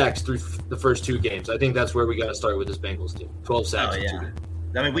 12 sacks through the first 2 games. I think that's where we got to start with this Bengals team. 12 sacks. Oh, yeah.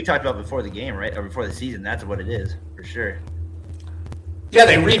 I mean, we talked about before the game, right? Or before the season. That's what it is, for sure. Yeah,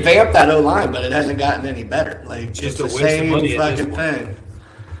 they revamped that O-line, but it hasn't gotten any better. Like, Just it's the same fucking thing.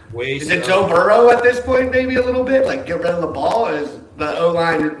 Is it Joe Burrow at this point, maybe a little bit? Like, get rid of the ball? Is the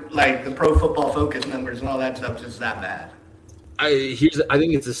O-line, like, the Pro Football Focus numbers and all that stuff just that bad? I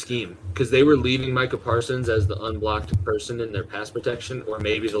think it's a scheme because they were leaving Micah Parsons as the unblocked person in their pass protection, or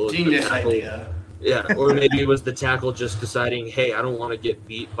maybe genius idea. Yeah, or maybe it was the tackle just deciding, hey, I don't want to get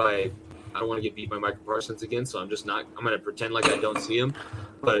beat by Micah Parsons again, so I'm going to pretend like I don't see him.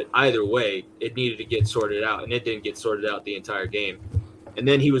 But either way, it needed to get sorted out, and it didn't get sorted out the entire game. And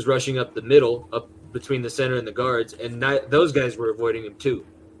then he was rushing up the middle, up between the center and the guards, and those guys were avoiding him too.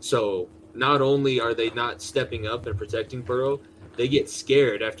 So not only are they not stepping up and protecting Burrow, they get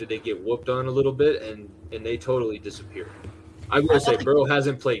scared after they get whooped on a little bit, and they totally disappear. I will say Burrow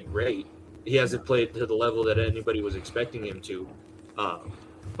hasn't played great. He hasn't played to the level that anybody was expecting him to.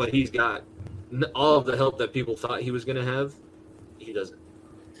 But he's got all of the help that people thought he was going to have. He doesn't.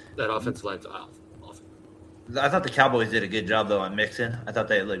 That offensive line's off. I thought the Cowboys did a good job, though, on Mixon. I thought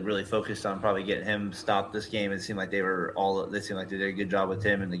they really focused on probably getting him stopped this game. It seemed like they did a good job with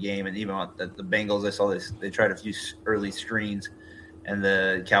him in the game. And even on the Bengals, I saw they tried a few early screens, and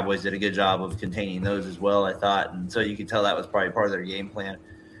the Cowboys did a good job of containing those as well, I thought. And so you could tell that was probably part of their game plan.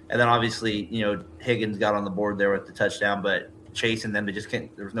 And then obviously, Higgins got on the board there with the touchdown, but chasing them,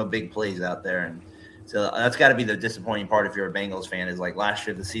 there was no big plays out there. And so that's got to be the disappointing part if you're a Bengals fan, is like last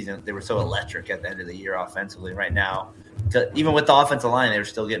year, the season, they were so electric at the end of the year offensively. Right now, even with the offensive line, they were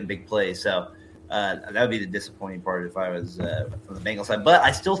still getting big plays. So that would be the disappointing part if I was from the Bengals side. But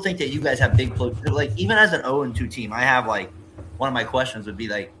I still think that you guys have big plays. Like, even as an 0-2 team, I have one of my questions would be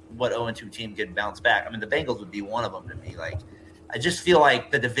what 0-2 team could bounce back? I mean, the Bengals would be one of them to me. I just feel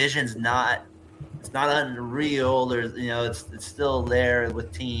like the division's not unreal. There's, it's still there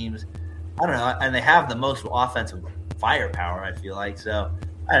with teams. I don't know, and they have the most offensive firepower, I feel like. So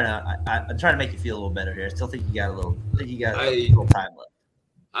I don't know. I'm trying to make you feel a little better here. I still think you got a little time left.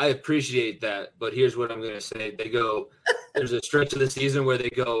 I appreciate that, but here's what I'm going to say. There's a stretch of the season where they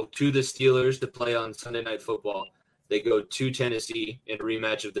go to the Steelers to play on Sunday Night Football. They go to Tennessee in a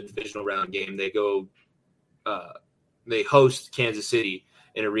rematch of the divisional round game. They go, they host Kansas City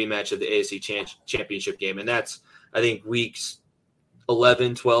in a rematch of the AFC championship game. And that's, I think, weeks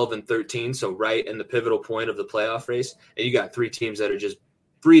 11, 12, and 13. So right in the pivotal point of the playoff race. And you got 3 teams that are just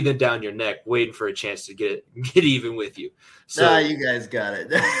breathing down your neck, waiting for a chance to get even with you. So you guys got it.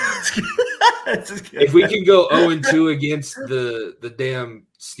 If we can go 0-2 against the damn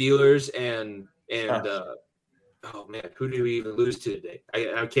Steelers and oh man, who did we even lose to today?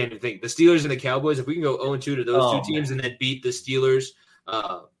 I can't even think. The Steelers and the Cowboys. If we can go 0-2 to those 2 teams and then beat the Steelers,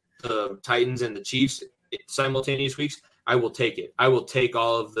 the Titans, and the Chiefs simultaneous weeks, I will take it. I will take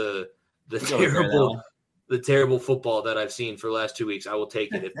all of the terrible football that I've seen for the last 2 weeks. I will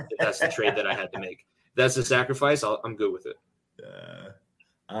take it if that's the trade that I had to make. If that's the sacrifice, I'm good with it.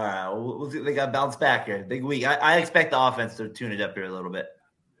 All right, we'll see. They got to bounce back here. Big week. I expect the offense to tune it up here a little bit.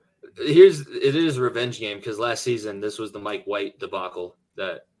 It is a revenge game because last season this was the Mike White debacle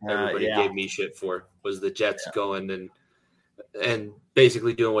that everybody gave me shit for, was the Jets going and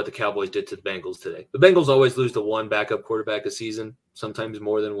basically doing what the Cowboys did to the Bengals today. The Bengals always lose to one backup quarterback a season, sometimes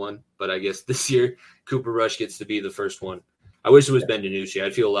more than one, but I guess this year Cooper Rush gets to be the first one. I wish it was Ben DiNucci.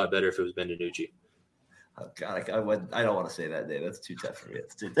 I'd feel a lot better if it was Ben DiNucci. Oh, God, I don't want to say that name. That's too tough for me.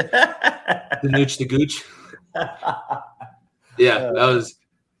 It's too The Nooch the Gooch. Yeah, that was.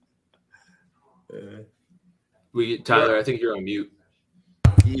 Tyler, I think you're on mute.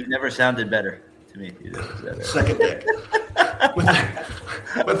 You've never sounded better to me. Second dick.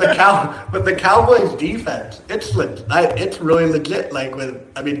 with the Cowboys defense, it's really legit.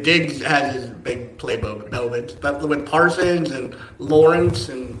 Like Diggs has his big play moments, but with Parsons and Lawrence,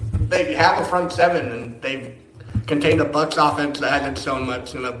 and they have a front seven, and they've contained a Bucs offense that hasn't shown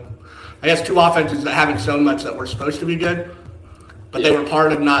much, and I guess two offenses that haven't shown much that were supposed to be good, but they were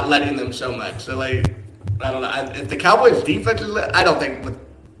part of not letting them show much. So I don't know. If the Cowboys defense is lit, I don't think with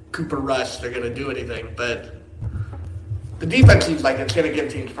Cooper Rush they're going to do anything, but the defense seems like it's going to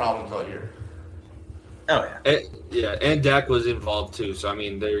give teams problems all year. Oh, yeah. And Dak was involved too. So,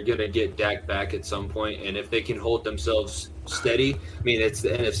 they're going to get Dak back at some point. And if they can hold themselves steady, it's the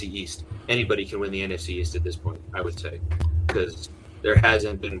NFC East. Anybody can win the NFC East at this point, I would say. Because there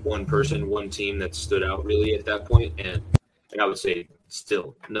hasn't been one team that stood out really at that point. And I would say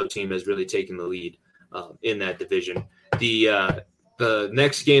still no team has really taken the lead in that division. The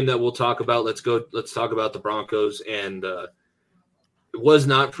next game that we'll talk about, let's talk about the Broncos. And it was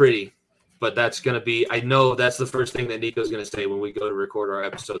not pretty, but that's going to be – I know that's the first thing that Nico's going to say when we go to record our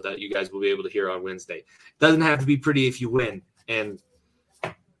episode that you guys will be able to hear on Wednesday. It doesn't have to be pretty if you win. And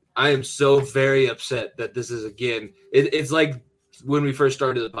I am so very upset that this is, again – it's like when we first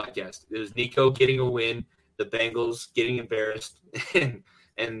started the podcast. It was Nico getting a win, the Bengals getting embarrassed,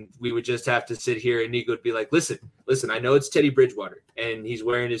 and we would just have to sit here and Nico would be like, listen, I know it's Teddy Bridgewater and he's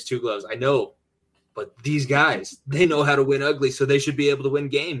wearing his two gloves. I know, but these guys, they know how to win ugly, so they should be able to win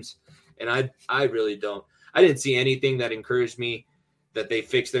games. And I really don't. I didn't see anything that encouraged me that they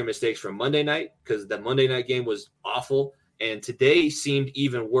fixed their mistakes from Monday night, because the Monday night game was awful. And today seemed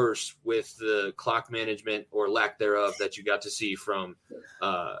even worse with the clock management or lack thereof that you got to see from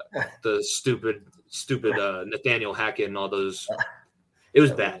the stupid Nathaniel Hackett and all those. It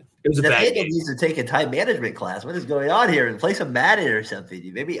was bad. It was a bad game. Needs to take a time management class. What is going on here? And play some Madden or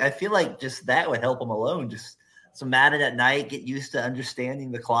something. Maybe I feel like just that would help him alone. Just some Madden at night, get used to understanding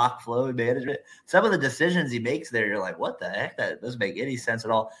the clock flow and management. Some of the decisions he makes there, you're like, what the heck? That doesn't make any sense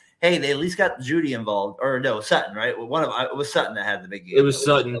at all. Hey, they at least got Judy involved. Or no, Sutton, right? It was Sutton that had the big game. It was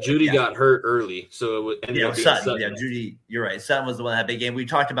Sutton. Judy got hurt early, so it was Sutton. Yeah, Judy, you're right. Sutton was the one that had a big game. We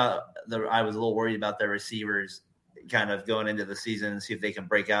talked about I was a little worried about their receivers kind of going into the season and see if they can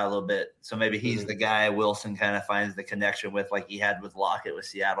break out a little bit. So maybe he's the guy Wilson kind of finds the connection with, like he had with Lockett with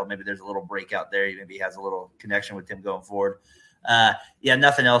Seattle. Maybe there's a little breakout there. Maybe he has a little connection with him going forward.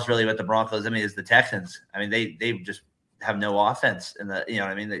 Nothing else really with the Broncos. It's the Texans. They just have no offense in the,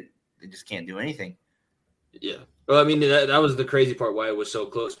 they just can't do anything. Yeah. Well, that was the crazy part why it was so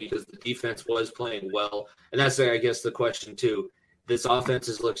close, because the defense was playing well. And that's, I guess, the question too. This offense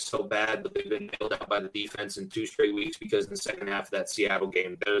has looked so bad, but they've been nailed out by the defense in 2 straight weeks, because in the second half of that Seattle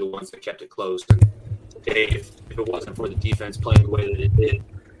game, they're the ones that kept it close. And today, if it wasn't for the defense playing the way that it did,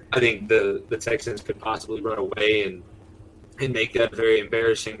 I think the Texans could possibly run away and make that a very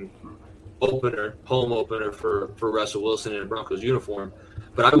embarrassing home opener for Russell Wilson in a Broncos uniform.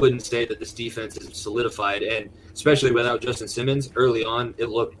 But I wouldn't say that this defense is solidified, and especially without Justin Simmons early on, it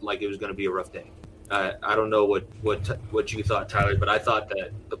looked like it was going to be a rough day. I don't know what you thought, Tyler, but I thought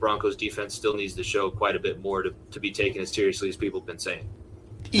that the Broncos defense still needs to show quite a bit more to be taken as seriously as people have been saying.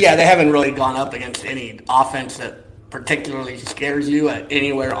 Yeah, they haven't really gone up against any offense that particularly scares you at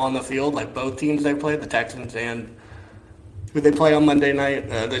anywhere on the field, like both teams they played, the Texans and who they play on Monday night,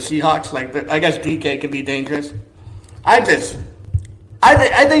 the Seahawks. I guess DK could be dangerous. I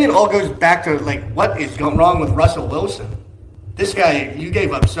think it all goes back to, what is going wrong with Russell Wilson? This guy, you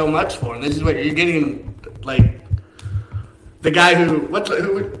gave up so much for him. This is what you're getting, the guy who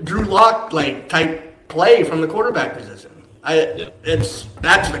Drew Lock type play from the quarterback position.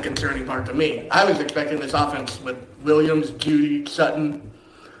 That's the concerning part to me. I was expecting this offense with Williams, Judy, Sutton,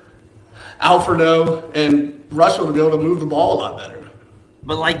 Alfredo, and Russell to be able to move the ball a lot better.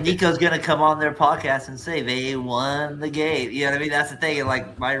 But Nico's going to come on their podcast and say they won the game. You know what I mean? That's the thing.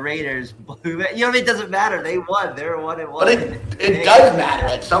 My Raiders, it doesn't matter. They won. They're 1-1. But it does matter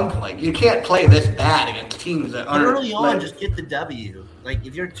at some point. You can't play this bad against teams that aren't. Early on, just get the W.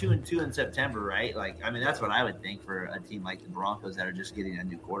 If you're 2-2 in September, right? That's what I would think for a team like the Broncos that are just getting a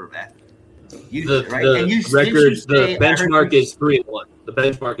new quarterback. The benchmark is 3-1. The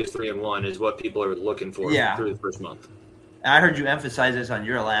benchmark is 3-1 is what people are looking for through the first month. I heard you emphasize this on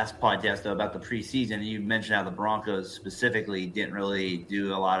your last podcast, though, about the preseason. You mentioned how the Broncos specifically didn't really play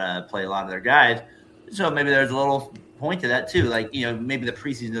a lot of their guys. So maybe there's a little point to that too. Like, maybe the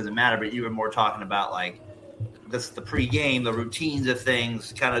preseason doesn't matter, but you were more talking about like this, the pregame, the routines of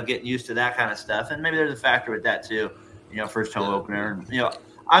things, kind of getting used to that kind of stuff. And maybe there's a factor with that too, first home opener.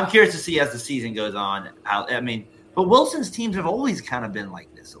 I'm curious to see as the season goes on but Wilson's teams have always kind of been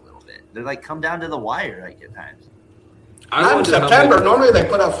like this a little bit. They're like come down to the wire like at times. Not in September. Normally they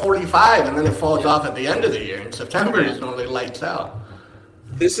put up 45 and then it falls off at the end of the year. In September it's normally lights out.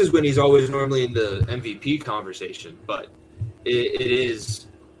 This is when he's always normally in the MVP conversation, but it is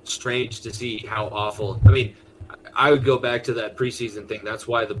strange to see how awful. I mean, I would go back to that preseason thing. That's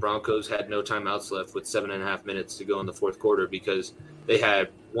why the Broncos had no timeouts left with 7.5 minutes to go in the fourth quarter, because they had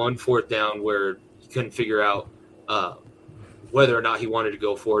 1 4th down where he couldn't figure out whether or not he wanted to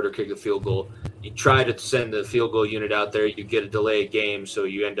go for it or kick the field goal. You try to send the field goal unit out there, you get a delayed game, so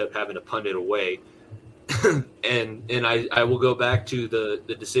you end up having to punt it away. and I will go back to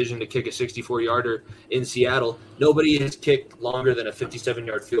the decision to kick a 64-yarder in Seattle. Nobody has kicked longer than a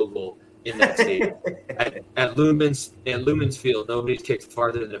 57-yard field goal in that stadium. at Lumen's Field, nobody's kicked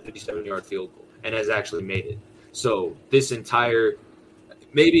farther than a 57-yard field goal and has actually made it. So this entire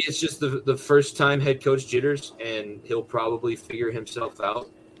 – maybe it's just the first-time head coach jitters, and he'll probably figure himself out.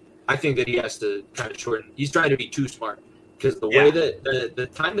 I think that he has to kind of shorten – he's trying to be too smart, because the way that the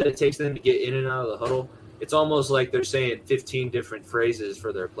time that it takes them to get in and out of the huddle, it's almost like they're saying 15 different phrases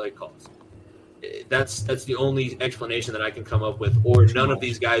for their play calls. That's the only explanation that I can come up with. Or none of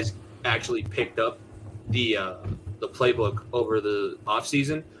these guys actually picked up the playbook over the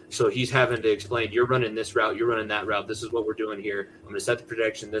offseason. So he's having to explain, you're running this route, you're running that route, this is what we're doing here. I'm going to set the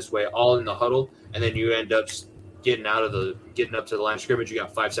projection this way, all in the huddle, and then you end up getting up to the line of scrimmage. You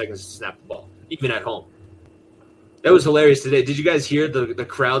got 5 seconds to snap the ball, even at home. That was hilarious today. Did you guys hear the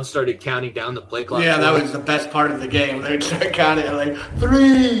crowd started counting down the play clock? Yeah, that was the best part of the game. They started counting like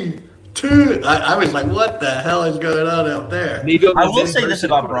 3, 2. I was like, what the hell is going on out there? I will say this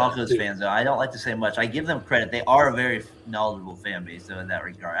about Broncos fans, though. I don't like to say much. I give them credit. They are a very knowledgeable fan base, though, in that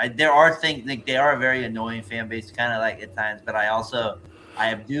regard. There are things – they are a very annoying fan base, kind of like at times. But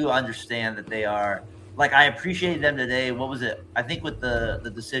I do understand that they are – like, I appreciated them today. What was it? I think with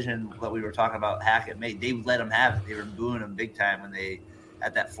the decision that we were talking about Hackett made, they let them have it. They were booing them big time when they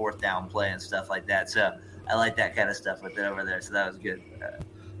had that 4th down play and stuff like that. So I like that kind of stuff with it over there. So that was good.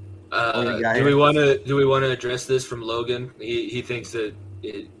 Do we want to address this from Logan? He thinks that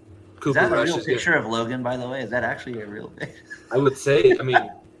Cooper Rush is that a real is picture of Logan, by the way? Is that actually a real picture? I would say. I mean,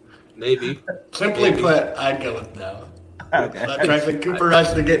 maybe. Simply put, I'd go with no. Okay. I think Cooper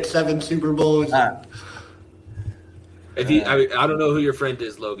Rush to get 7 Super Bowls. I don't know who your friend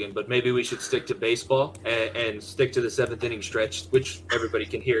is, Logan, but maybe we should stick to baseball and stick to the 7th inning stretch, which everybody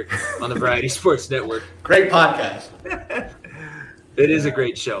can hear on the Variety Sports Network. Great podcast. It is a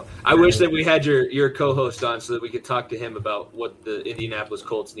great show. I wish that we had your co-host on so that we could talk to him about what the Indianapolis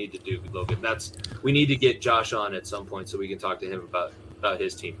Colts need to do, Logan. We need to get Josh on at some point so we can talk to him about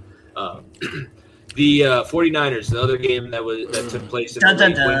his team. The 49ers, the other game that took place in the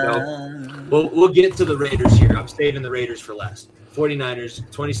late window. We'll get to the Raiders here. I'm saving the Raiders for last. 49ers,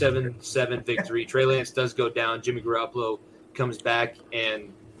 27-7 victory. Trey Lance does go down. Jimmy Garoppolo comes back,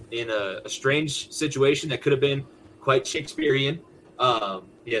 and in a strange situation that could have been quite Shakespearean.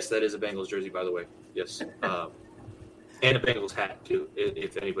 Yes, that is a Bengals jersey, by the way. Yes. And a Bengals hat, too,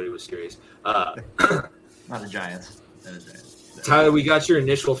 if anybody was serious. Not the Giants. Tyler, we got your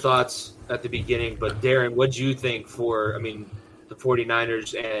initial thoughts at the beginning, but Darren, what do you think for, the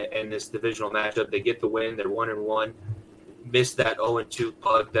 49ers and this divisional matchup? They get the win. They're 1-1. Missed that 0-2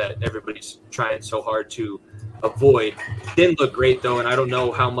 bug that everybody's trying so hard to avoid. Didn't look great, though, and I don't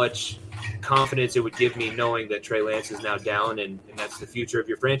know how much confidence it would give me knowing that Trey Lance is now down, and that's the future of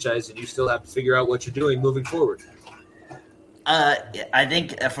your franchise, and you still have to figure out what you're doing moving forward. I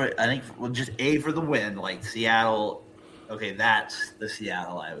think for the win, like Seattle. Okay, that's the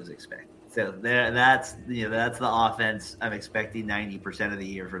Seattle I was expecting. So that's the offense I'm expecting 90% of the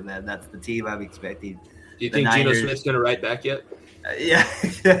year from them. That's the team I'm expecting. Do you think Geno Smith's going to write back yet? Yeah,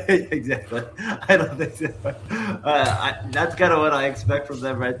 exactly. I don't think so. That's kind of what I expect from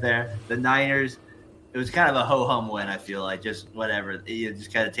them right there. The Niners, it was kind of a ho-hum win, I feel like. Just whatever.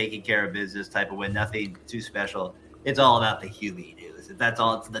 Just kind of taking care of business type of win. Nothing too special. It's all about the QB, dude. That's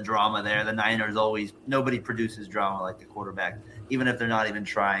all. It's the drama there. The Niners nobody produces drama like the quarterback. Even if they're not even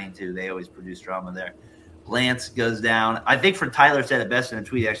trying to, they always produce drama there. Lance goes down. I think Tyler said it best in a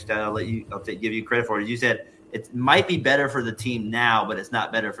tweet, actually. I'll give you credit for it. You said it might be better for the team now, but it's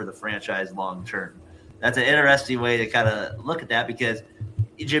not better for the franchise long term. That's an interesting way to kind of look at that, because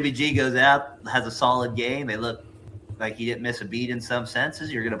Jimmy G goes out, has a solid game. They look like he didn't miss a beat in some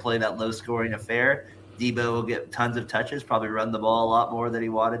senses. You're going to play that low-scoring affair. Debo will get tons of touches, probably run the ball a lot more than he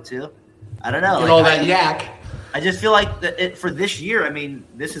wanted to. I don't know. Get all that yak. I just feel like for this year, I mean,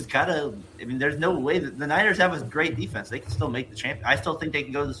 this is kind of – I mean, there's no way that the Niners have a great defense. They can still make the champion. I still think they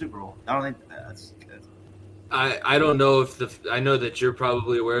can go to the Super Bowl. I don't think that's I don't know if I know that you're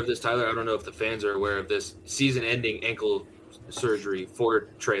probably aware of this, Tyler. I don't know if the fans are aware of this season-ending ankle surgery for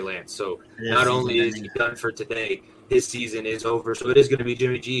Trey Lance. So not only is he done for today, his season is over. So it is going to be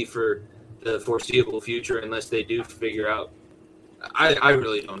Jimmy G for the foreseeable future unless they do figure out. I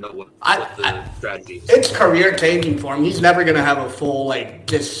really don't know what the strategy is. It's career changing for him. He's never going to have a full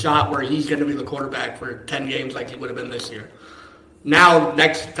just shot where he's going to be the quarterback for 10 games like he would have been this year. Now,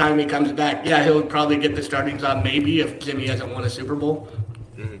 next time he comes back, he'll probably get the starting job maybe if Jimmy hasn't won a Super Bowl.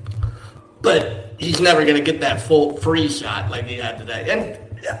 Mm-hmm. But he's never going to get that full free shot like he had today.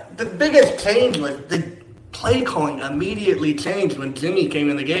 And the biggest change was the play calling immediately changed when Jimmy came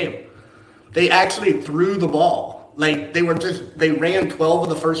in the game. They actually threw the ball. They ran 12 of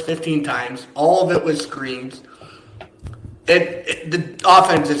the first 15 times. All of it was screens. The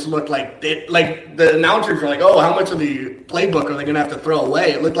offense just looked like the announcers were like, "Oh, how much of the playbook are they going to have to throw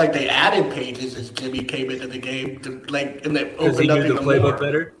away?" It looked like they added pages as Jimmy came into the game and they opened up even the playbook more.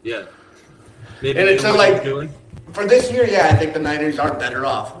 Better. Yeah, maybe and it's for this year, I think the Niners are better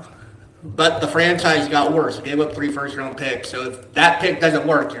off, but the franchise got worse. It gave up 3 first-round picks, so if that pick doesn't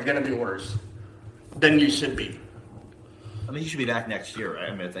work, you're going to be worse than you should be. I mean, he should be back next year, right?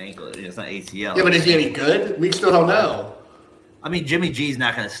 I mean, it's ankle. It's not ACL. Yeah, but is he any good? We still don't know. I mean, Jimmy G's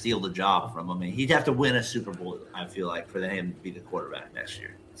not going to steal the job from him. I mean, he'd have to win a Super Bowl, I feel like, for him to be the quarterback next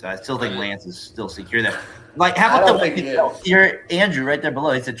year. So I still think Lance is still secure there. How about your Andrew right there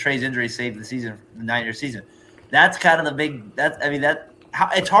below? He said Trey's injury saved the season, the Niners season. That's kind of the big.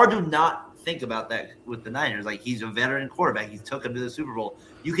 It's hard to not think about that with the Niners. He's a veteran quarterback. He took him to the Super Bowl.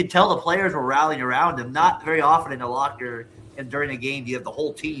 You could tell the players were rallying around him. Not very often in the locker and during a game, do you have the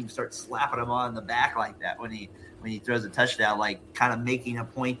whole team start slapping him on the back like that when he throws a touchdown, kind of making a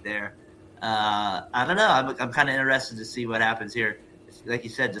point there. I don't know. I'm kind of interested to see what happens here. Like you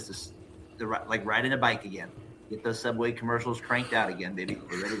said, just riding a bike again. Get those Subway commercials cranked out again, baby.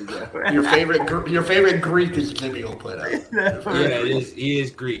 We're ready to go. Your favorite Greek is Jimmy will put out. He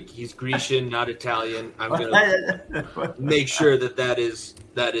is Greek. He's Grecian, not Italian. I'm gonna make sure that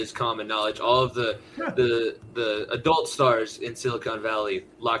is common knowledge. All of the adult stars in Silicon Valley,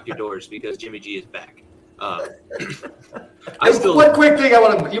 lock your doors because Jimmy G is back. One quick thing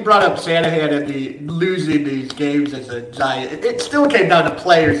you brought up Shanahan and losing these games as a Giant. It still came down to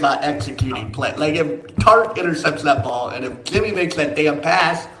players not executing play. If Tart intercepts that ball and if Jimmy makes that damn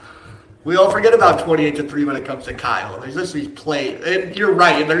pass, we all forget about 28-3 when it comes to Kyle. There's just these plays, and you're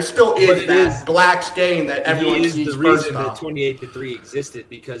right. And there still is that black stain that everyone sees the reason that 28-3 existed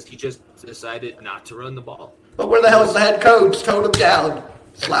because he just decided not to run the ball. But where the hell is the head coach? Tone him down.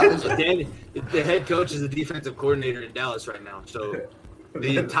 The head coach is the defensive coordinator in Dallas right now, so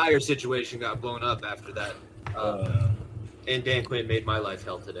the entire situation got blown up after that. And Dan Quinn made my life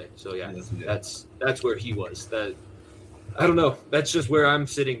hell today. So that's where he was. I don't know. That's just where I'm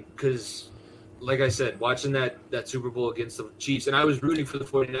sitting because, like I said, watching that Super Bowl against the Chiefs, and I was rooting for the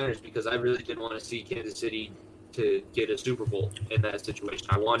 49ers because I really didn't want to see Kansas City to get a Super Bowl in that situation.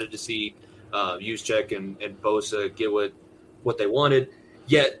 I wanted to see Juszczyk and Bosa get what they wanted.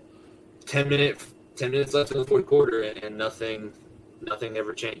 Yet, 10 minutes left in the fourth quarter, and nothing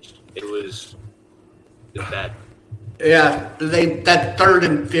ever changed. It was bad. Yeah, that 3rd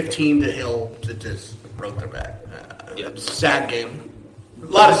and 15 to Hill just broke their back. Sad game. A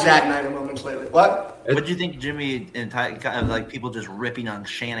lot of sad Niner moments lately. What do you think, Jimmy and Ty, kind of people just ripping on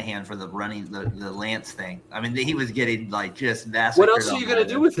Shanahan for the running the Lance thing? I mean, he was getting just massacred. What else are you gonna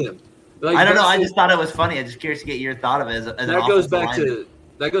do with him? I don't know. I just thought it was funny. I'm just curious to get your thought of it as an offensive lineman.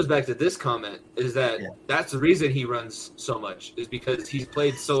 That goes back to this comment, is that that's the reason he runs so much, is because he's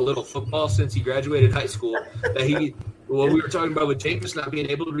played so little football since he graduated high school that what we were talking about with James not being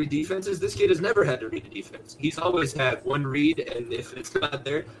able to read defenses, this kid has never had to read a defense. He's always had one read, and if it's not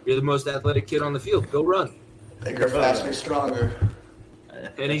there, you're the most athletic kid on the field. Go run. Bigger, faster, stronger.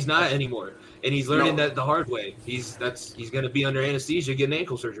 And he's not anymore. And he's learning that the hard way. He's going to be under anesthesia getting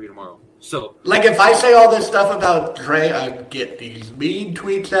ankle surgery tomorrow. So, if I say all this stuff about Trey, I get these mean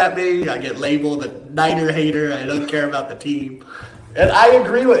tweets at me. I get labeled a Niner hater. I don't care about the team. And I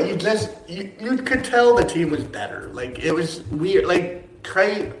agree with you. You could tell the team was better. It was weird.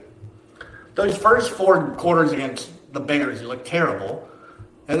 Trey, those first 4 quarters against the Bears, he looked terrible.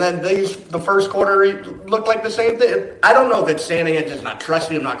 And then the first quarter looked like the same thing. I don't know if it's Shanahan just not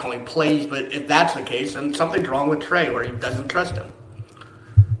trusting him, not calling plays, but if that's the case, then something's wrong with Trey where he doesn't trust him.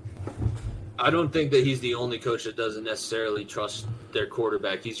 I don't think that he's the only coach that doesn't necessarily trust their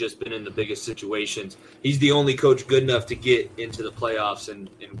quarterback. He's just been in the biggest situations. He's the only coach good enough to get into the playoffs and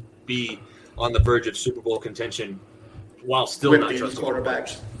be on the verge of Super Bowl contention while still not trusting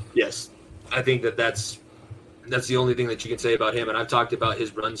quarterbacks. Yes. I think that's the only thing that you can say about him. And I've talked about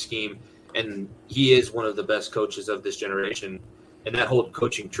his run scheme, and he is one of the best coaches of this generation. And that whole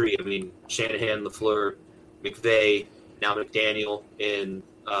coaching tree, I mean, Shanahan, LaFleur, McVay, now McDaniel in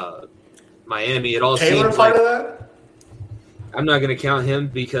Miami. It all Taylor seems part like of that? I'm not going to count him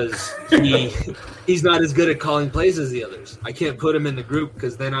because he's not as good at calling plays as the others. I can't put him in the group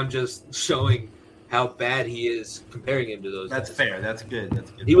because then I'm just showing how bad he is comparing him to those. That's guys. fair. That's good.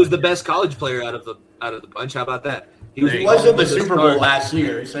 He was the best college player out of the bunch. How about that? He was in the Super Bowl last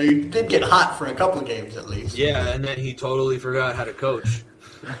year, so he did get hot for a couple of games at least. Yeah, and then he totally forgot how to coach.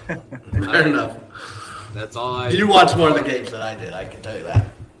 Fair enough. That's all You watch more of the games than I did, I can tell you that.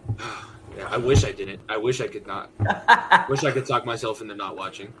 Yeah, I wish I didn't. I wish I could not. Wish I could talk myself into not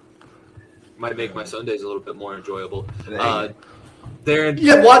watching. Might make my Sundays a little bit more enjoyable.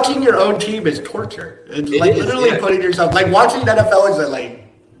 Watching your own team is torture. It's literally putting yourself watching the NFL is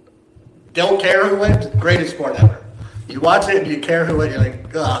don't care who wins, greatest sport ever. You watch it and you care who wins, you're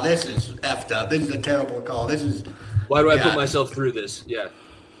like, oh, this is effed up. This is a terrible call. This is why do I put myself through this? Yeah.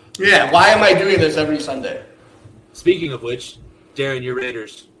 Yeah, why am I doing this every Sunday? Speaking of which, Darren, your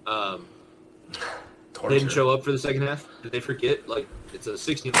Raiders didn't show up for the second half. Did they forget? It's a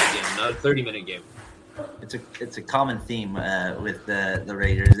 60-minute game, not a 30-minute game. It's a common theme with the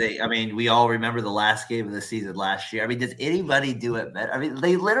Raiders. We all remember the last game of the season last year. Does anybody do it better?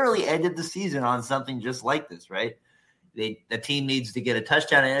 They literally ended the season on something just like this, right? The team needs to get a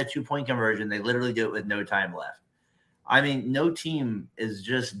touchdown and a 2-point conversion. They literally do it with no time left. No team is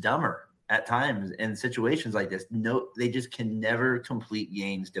just dumber at times in situations like this. No, they just can never complete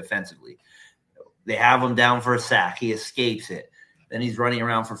games defensively. They have him down for a sack. He escapes it. Then he's running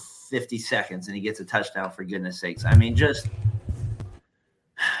around for 50 seconds and he gets a touchdown, for goodness sakes.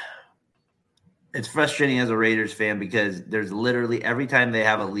 It's frustrating as a Raiders fan because there's literally every time they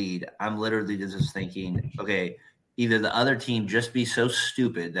have a lead, I'm literally just thinking, okay, either the other team just be so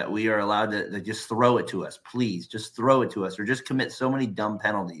stupid that we are allowed to just throw it to us. Please just throw it to us, or just commit so many dumb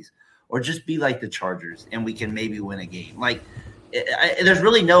penalties, or just be like the Chargers and we can maybe win a game. There's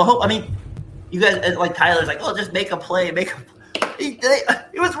really no hope. You guys, Tyler's just make a play.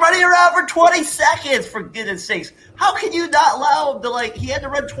 He was running around for 20 seconds, for goodness sakes. How can you not allow him to, he had to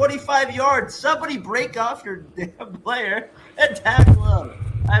run 25 yards. Somebody break off your damn player and tackle him.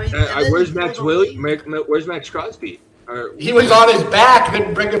 Where's Max Where's Max Crosby? He was on his back,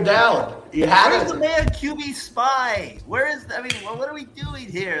 couldn't bring him down. Where's the man QB spy? What are we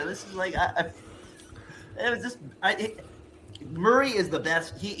doing here? This is Murray is the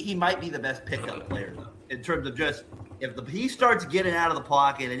best. He might be the best pickup player, though, in terms of just if he starts getting out of the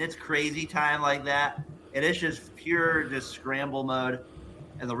pocket and it's crazy time like that, and it's just pure scramble mode,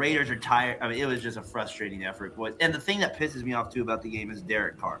 and the Raiders are tired. It was just a frustrating effort, boys. And the thing that pisses me off too about the game is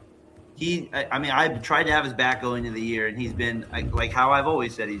Derek Carr. I tried to have his back going into the year, and he's been like how I've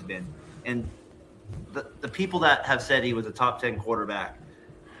always said he's been. And the people that have said he was a top 10 quarterback,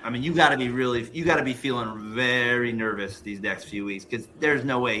 you got to be feeling very nervous these next few weeks, because there's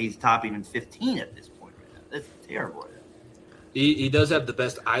no way he's top even 15 at this point right now. That's terrible. He does have the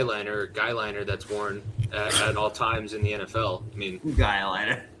best eyeliner or guy liner that's worn at all times in the NFL. Guy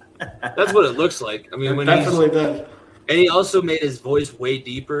liner. That's what it looks like. When definitely does. And he also made his voice way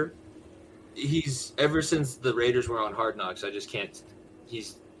deeper. He's ever since the Raiders were on Hard Knocks, I just can't.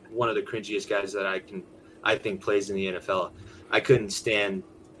 He's one of the cringiest guys that I think plays in the NFL. I can't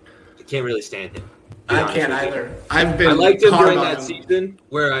really stand him. I can't either. I liked him during that season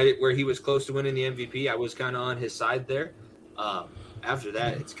where he was close to winning the MVP. I was kind of on his side there. After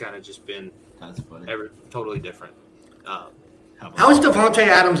that, it's kind of just been totally different. How is Devontae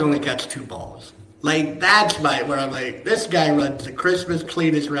Adams only catch 2 balls? That's where I'm this guy runs the Christmas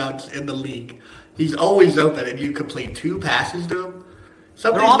cleanest routes in the league. He's always open, and you complete 2 passes to him.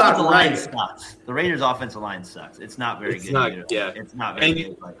 Something's not right. Sucks. The Raiders' offensive line sucks. It's not very good. It's not very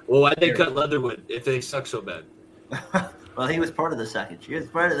good. Why'd they cut Leatherwood if they suck so bad? Well, he was part of the second. He was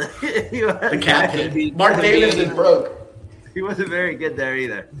part of the captain. Mark Davis is broke. He wasn't very good there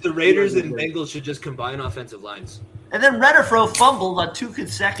either. The Raiders and Bengals should just combine offensive lines. And then Renfro fumbled on 2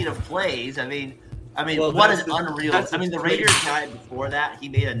 consecutive plays. What is unreal? The Raiders guy before that, he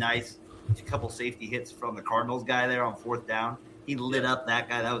made a couple safety hits from the Cardinals guy there on 4th down. He lit up that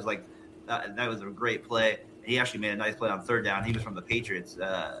guy. That was that was a great play. He actually made a nice play on 3rd down. He was from the Patriots.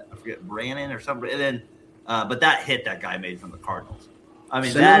 I forget, Brannon or something. And then, but that hit that guy made from the Cardinals.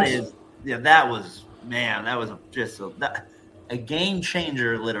 That is that was a game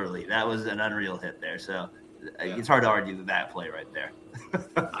changer. Literally, that was an unreal hit there. So it's hard to argue that play right there.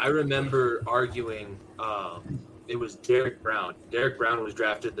 I remember arguing. It was Derek Brown. Derek Brown was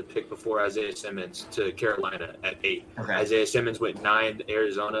drafted the pick before Isaiah Simmons to Carolina at 8. Okay. Isaiah Simmons went 9 to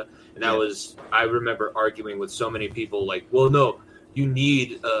Arizona, and that was. I remember arguing with so many people like, "Well, no, you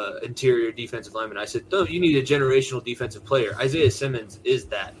need interior defensive lineman." I said, "No, you need a generational defensive player." Isaiah Simmons is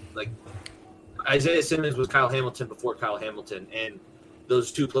that. Like, Isaiah Simmons was Kyle Hamilton before Kyle Hamilton, and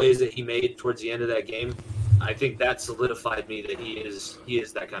those 2 plays that he made towards the end of that game, I think that solidified me that he is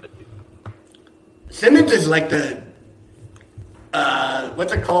that kind of dude. Simmons is like the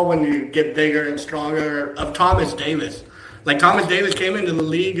what's it called when you get bigger and stronger of Thomas Davis. Like Thomas Davis came into the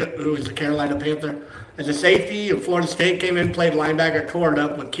league, who was a Carolina Panther, as a safety, and Florida State came in, played linebacker, tore it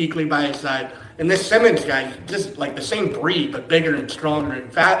up with Kuechly by his side. And this Simmons guy, just like the same breed, but bigger and stronger and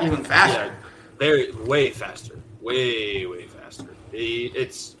even faster. Yeah, way faster, way faster.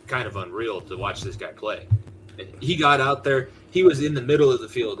 It's kind of unreal to watch this guy play. He got out there. He was in the middle of the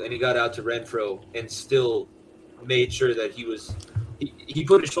field, and he got out to Renfro and still made sure that he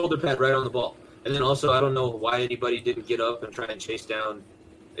put his shoulder pad right on the ball. And then also, I don't know why anybody didn't get up and try and chase down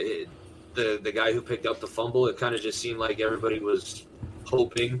the guy who picked up the fumble. It kind of just seemed like everybody was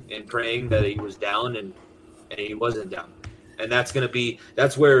hoping and praying that he was down, and he wasn't down. And that's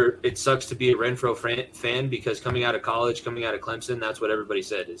where it sucks to be a Renfro fan, because coming out of college, coming out of Clemson, that's what everybody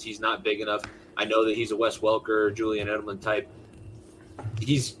said, is he's not big enough. I know that he's a Wes Welker, Julian Edelman type.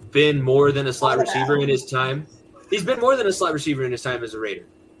 He's been more than a slot receiver in his time. He's been more than a slot receiver in his time as a Raider.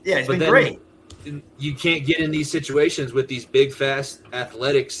 Yeah, he's been great. You can't get in these situations with these big, fast,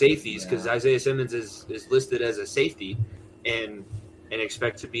 athletic safeties, because Isaiah Simmons is listed as a safety and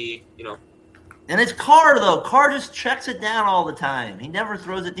expect to be, And it's Carr, though. Carr just checks it down all the time. He never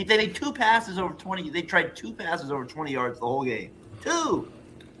throws it deep. They made 2 passes over 20. They tried 2 passes over 20 yards the whole game. 2.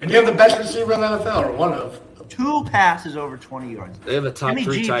 And you have the best receiver in the NFL, or one of. 2 passes over 20 yards. They have a top Jimmy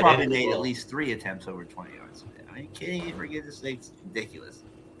 3 G tight probably end. made at least 3 attempts over 20 yards. I mean, can't even forget this thing. It's ridiculous.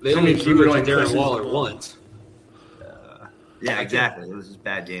 They only threw it to Darren Waller once. Yeah, exactly. It was just a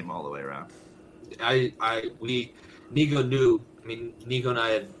bad game all the way around. Nico and I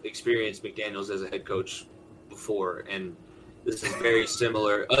had experienced McDaniels as a head coach before, and this is very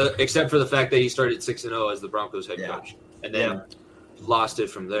similar, except for the fact that he started 6-0 as the Broncos head coach, and then lost it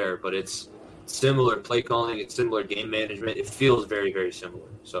from there. But it's similar play calling, it's similar game management. It feels very, very similar.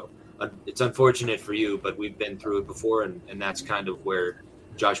 So it's unfortunate for you, but we've been through it before, and that's kind of where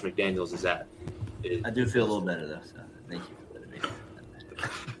Josh McDaniels is at. I do feel a little better, though, so thank you for letting me.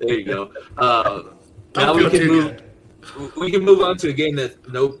 There you go. Now we can move on to a game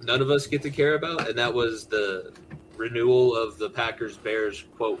that none of us get to care about, and that was the renewal of the Packers-Bears,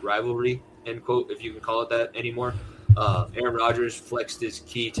 quote, rivalry, end quote, if you can call it that anymore. Aaron Rodgers flexed his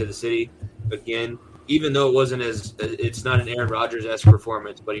key to the city again, even though it's not an Aaron Rodgers-esque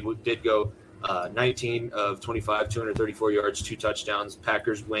performance, but he did go 19 of 25, 234 yards, 2 touchdowns.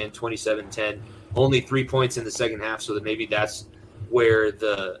 Packers win 27-10, only 3 points in the second half, so that maybe that's where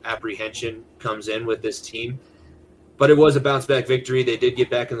the apprehension comes in with this team. But it was a bounce-back victory. They did get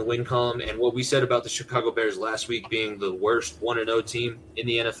back in the win column. And what we said about the Chicago Bears last week being the worst 1-0 team in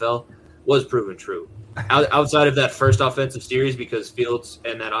the NFL was proven true. Outside of that first offensive series, because Fields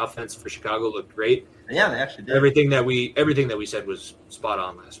and that offense for Chicago looked great. Yeah, they actually did. Everything that we said was spot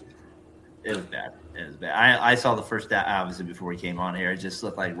on last week. It was bad. I saw the first down, obviously, before we came on here. It just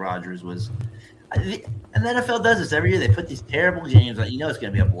looked like Rodgers was – and the NFL does this every year. They put these terrible games on. It's going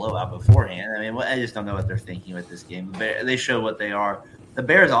to be a blowout beforehand. I mean, I just don't know what they're thinking with this game. They show what they are. The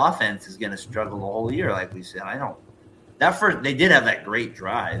Bears' offense is going to struggle the whole year, like we said. They did have that great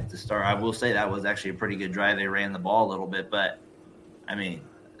drive to start. I will say that was actually a pretty good drive. They ran the ball a little bit, but I mean,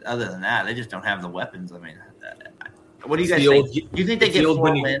 other than that, they just don't have the weapons. I mean, what do you guys think? Do you think they get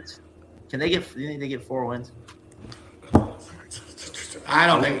 4 wins? Do you think they get 4 wins? I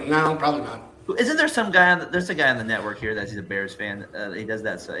don't think. No, probably not. Isn't there some guy there's a guy on the network here that's a Bears fan. He does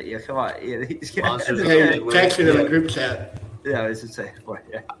that. So yeah, come on. Yeah, he's text it in the group chat. Yeah, I was just saying.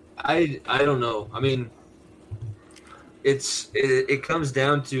 Yeah. I don't know. I mean, it comes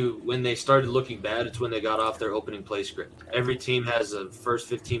down to when they started looking bad. It's when they got off their opening play script. Every team has a first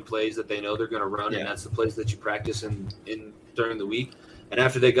 15 plays that they know they're going to run, and that's the plays that you practice in during the week. And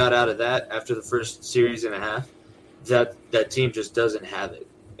after they got out of that, after the first series and a half, that team just doesn't have it.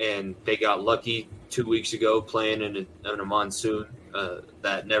 And they got lucky 2 weeks ago playing in a monsoon.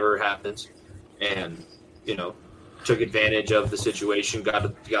 That never happens. And, took advantage of the situation, got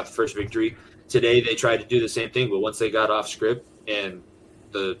the first victory. Today they tried to do the same thing, but once they got off script and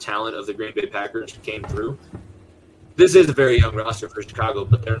the talent of the Green Bay Packers came through. This is a very young roster for Chicago,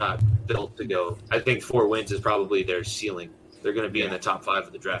 but they're not built to go. I think 4 wins is probably their ceiling. They're going to be in the top 5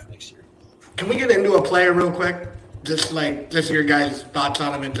 of the draft next year. Can we get into a player real quick? Just your guys' thoughts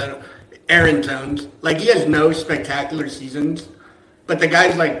on him in general. Aaron Jones. Like, he has no spectacular seasons, but the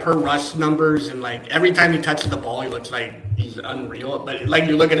guy's, like, per rush numbers and, like, every time he touches the ball, he looks like he's unreal. But, like,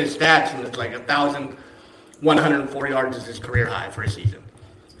 you look at his stats, and it's like 1,104 yards is his career high for a season.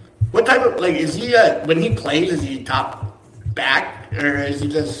 What type of, like, is he, when he plays, is he top back? Or is he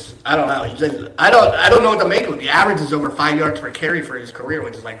just, I don't know. I don't know what to make of it. The average is over 5 yards per carry for his career,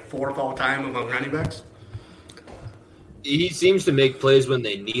 which is, like, 4th all time among running backs. He seems to make plays when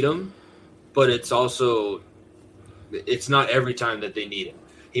they need him, but it's not every time that they need him.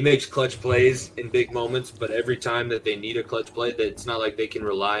 He makes clutch plays in big moments, but every time that they need a clutch play, that it's not like they can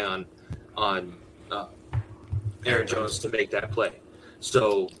rely on Aaron Jones to make that play.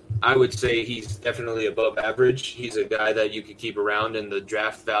 So I would say he's definitely above average. He's a guy that you could keep around, and the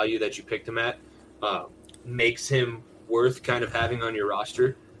draft value that you picked him at makes him worth kind of having on your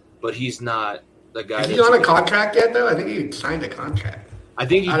roster, but he's not the guy. Is he on a contract yet, though? I think he signed a contract. I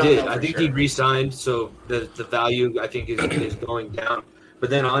think he did. I think he re-signed, so the value, I think, is going down. But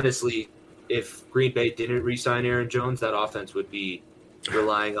then, honestly, if Green Bay didn't re-sign Aaron Jones, that offense would be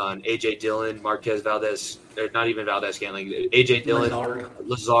relying on A.J. Dillon, Marquez Valdez, or not even Valdez-Scantling, A.J. Dillon,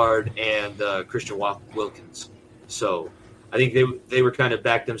 Lazard, and Christian Wilkins. So I think they were kind of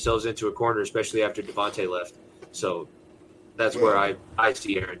backed themselves into a corner, especially after Devontae left. So that's where I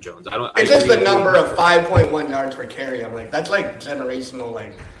see Aaron Jones. It's just the number of 5.1 yards per carry. I'm like, that's like generational,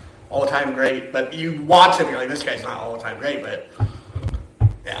 like all-time great. But you watch him, you're like, this guy's not all-time great. But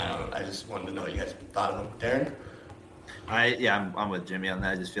yeah, I don't know. I just wanted to know what you guys thought of him, Darren. I'm with Jimmy on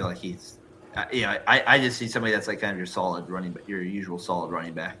that. I just feel like he's, I just see somebody that's like kind of your usual solid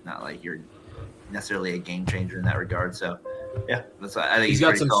running back, not like you're necessarily a game changer in that regard. So yeah, I think he's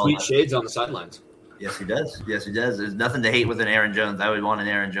got some sweet shades on the sidelines. Yes, he does. There's nothing to hate with an Aaron Jones. I would want an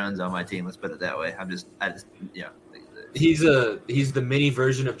Aaron Jones on my team. Let's put it that way. He's the mini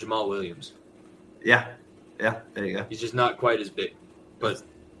version of Jamal Williams. Yeah. There you go. He's just not quite as big, but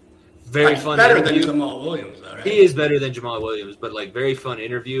very fun. Better than Jamal Williams, though, right? He is better than Jamal Williams, but like very fun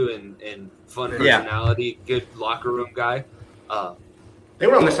interview and fun personality. Good locker room guy. They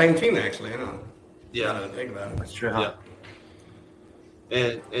were on the same team, actually. I know. Yeah, I don't think about it. That's true. Huh? Yeah.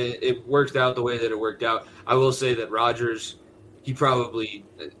 And it worked out the way that it worked out. I will say that Rodgers, he probably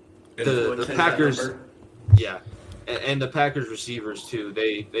the Packers, and the Packers receivers too.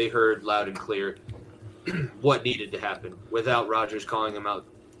 They heard loud and clear what needed to happen without Rodgers calling him out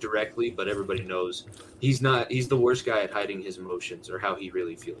directly. But everybody knows he's the worst guy at hiding his emotions or how he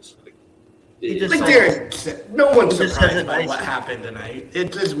really feels. Derek said, no one's surprised by what happened tonight.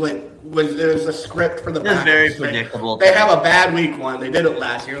 It just there's a script for the Packers. It's very predictable. They have a bad week one. They did it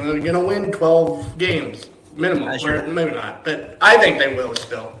last year. They're going to win 12 games minimum. Or maybe not, but I think they will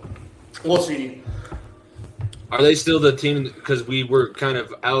still. We'll see. Are they still the team? Because we were kind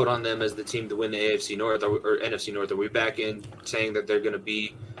of out on them as the team to win the AFC North or NFC North. Are we back in saying that they're going to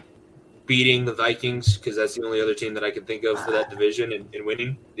be beating the Vikings, because that's the only other team that I can think of for that division and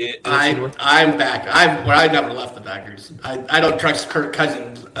winning the NFC North? I'm back. I never left the Packers. I don't trust Kirk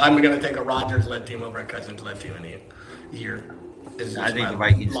Cousins. I'm going to take a Rodgers-led team over a Cousins-led team any year. I think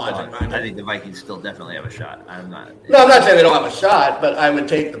the Vikings still definitely have a shot. I'm not saying they don't have a shot, but I would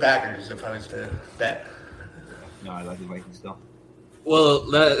take the Packers if I was to bet. No, I like the Vikings still. Well,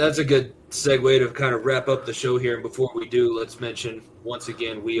 that's a good segue to kind of wrap up the show here. And before we do, let's mention once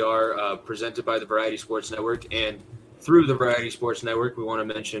again, we are presented by the Variety Sports Network. And through the Variety Sports Network, we want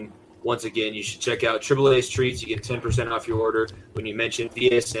to mention once again, you should check out AAA's Treats. You get 10% off your order when you mention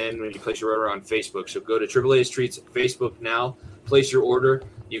VSN when you place your order on Facebook. So go to AAA's Treats Facebook now, place your order.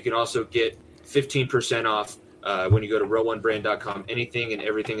 You can also get 15% off when you go to row1brand.com. Anything and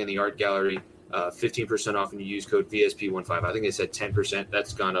everything in the art gallery. 15% off when you use code VSP15. I think they said 10%.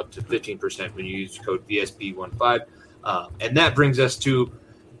 That's gone up to 15% when you use code VSP15. And that brings us to,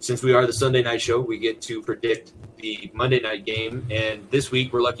 since we are the Sunday night show, we get to predict the Monday night game. And this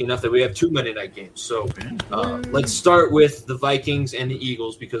week, we're lucky enough that we have 2 Monday night games. So let's start with the Vikings and the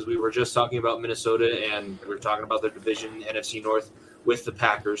Eagles, because we were just talking about Minnesota and we were talking about their division, NFC North, with the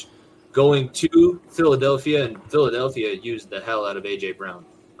Packers. Going to Philadelphia, and Philadelphia used the hell out of A.J. Brown.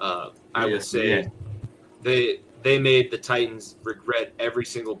 I would say they made the Titans regret every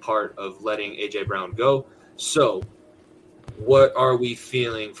single part of letting A.J. Brown go. So what are we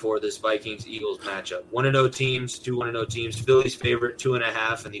feeling for this Vikings-Eagles matchup? 1-0 teams, 2 1-0 teams. Philly's favorite,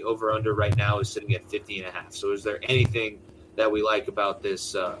 2.5, and the over-under right now is sitting at 50.5. So is there anything that we like about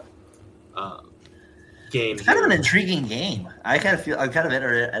this game. It's kind of an intriguing game. I'm kind of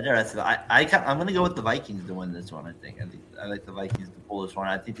interested. I'm going to go with the Vikings to win this one. I think I like the Vikings to pull this one.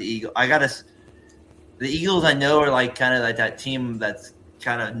 I think the Eagles. I know are like kind of like that team that's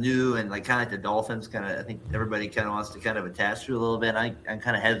kind of new and like kind of like the Dolphins. Kind of, I think everybody kind of wants to kind of attach to a little bit. I'm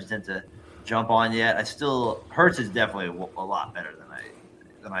kind of hesitant to jump on yet. Hurts is definitely a lot better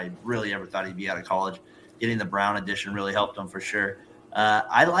than I really ever thought he'd be out of college. Getting the Brown edition really helped him for sure.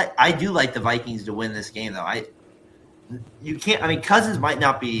 I do like the Vikings to win this game though. Cousins might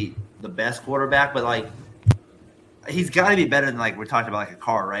not be the best quarterback, but like he's got to be better than like we're talking about like a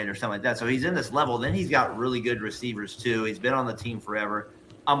Carr, right, or something like that. So he's in this level. Then he's got really good receivers too. He's been on the team forever.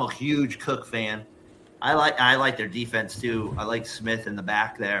 I'm a huge Cook fan. I like their defense too. I like Smith in the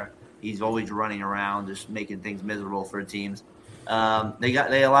back there. He's always running around, just making things miserable for teams.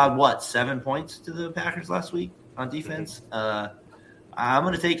 They allowed 7 points to the Packers last week on defense. I'm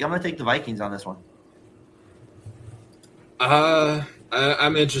gonna take the Vikings on this one.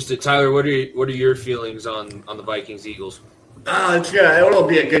 I'm interested, Tyler. What are your feelings on the Vikings Eagles? It's good. It'll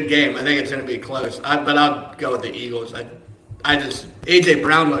be a good game. I think it's going to be close. But I'll go with the Eagles. AJ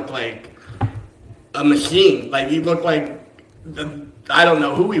Brown looked like a machine. Like he looked like I don't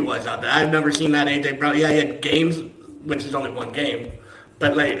know who he was out there. I've never seen that AJ Brown. Yeah, he had games, which is only one game.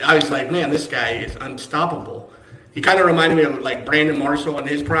 But like I was like, man, this guy is unstoppable. He kind of reminded me of like Brandon Marshall in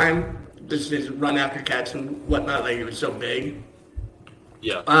his prime. This is his run after catch and whatnot. Like he was so big.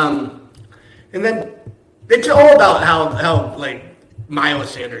 Yeah. And then it's all about how like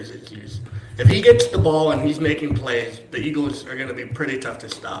Miles Sanders is used. If he gets the ball and he's making plays, the Eagles are going to be pretty tough to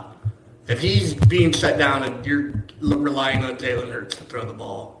stop. If he's being shut down and you're relying on Jalen Hurts to throw the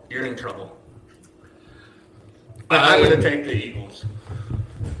ball, you're in trouble. But I'm going to take the Eagles.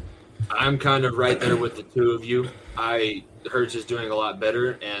 I'm kind of right there with the two of you. Hurts is doing a lot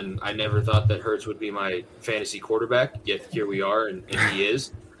better, and I never thought that Hurts would be my fantasy quarterback, yet here we are, and he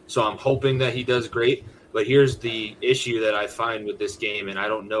is. So I'm hoping that he does great. But here's the issue that I find with this game, and I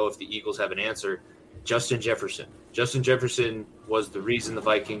don't know if the Eagles have an answer. Justin Jefferson. Justin Jefferson was the reason the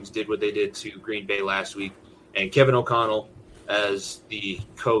Vikings did what they did to Green Bay last week. And Kevin O'Connell, as the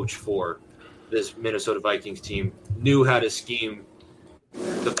coach for this Minnesota Vikings team, knew how to scheme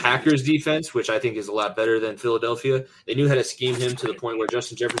the Packers defense, which I think is a lot better than Philadelphia. They knew how to scheme him to the point where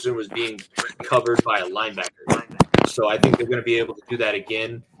Justin Jefferson was being covered by a linebacker. So I think they're going to be able to do that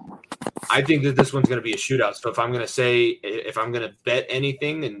again. I think that this one's going to be a shootout. So if I'm going to bet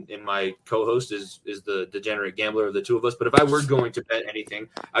anything, and my co-host is the degenerate gambler of the two of us, but if I were going to bet anything,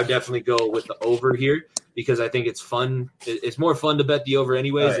 I would definitely go with the over here because I think it's fun. It's more fun to bet the over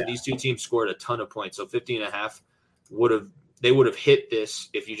anyways. And these two teams scored a ton of points. So 15.5 would have hit this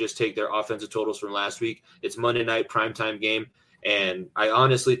if you just take their offensive totals from last week. It's Monday night primetime game. And I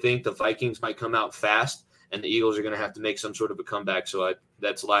honestly think the Vikings might come out fast and the Eagles are going to have to make some sort of a comeback. So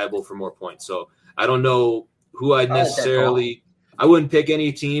that's liable for more points. So I don't know who I'd necessarily – I wouldn't pick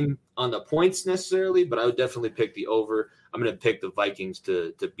any team on the points necessarily, but I would definitely pick the over. I'm going to pick the Vikings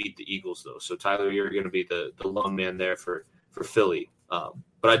to beat the Eagles, though. So, Tyler, you're going to be the lone man there for Philly. But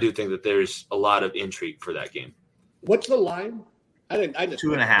I do think that there's a lot of intrigue for that game. What's the line? I just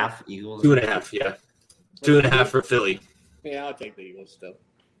 2.5 Eagles. 2.5, yeah. 2.5 for Philly. Yeah, I'll take the Eagles still.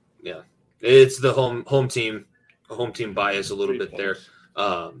 Yeah. It's the home team bias a little bit there.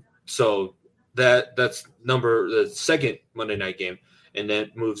 So that's the second Monday night game, and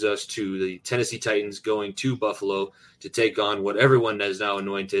that moves us to the Tennessee Titans going to Buffalo to take on what everyone has now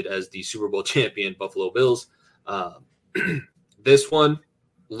anointed as the Super Bowl champion Buffalo Bills. This one,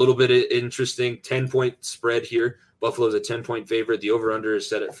 a little bit interesting, 10-point spread here. Buffalo's a 10-point favorite. The over-under is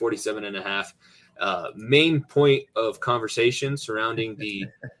set at 47.5. Main point of conversation surrounding the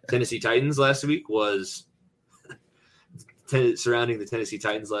Tennessee Titans last week was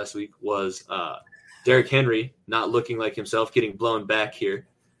Derrick Henry not looking like himself, getting blown back here.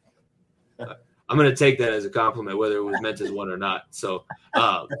 I'm going to take that as a compliment, whether it was meant as one or not. So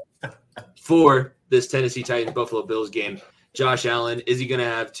for this Tennessee Titans Buffalo Bills game, Josh Allen, is he going to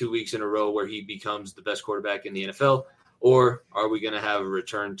have 2 weeks in a row where he becomes the best quarterback in the NFL, or are we going to have a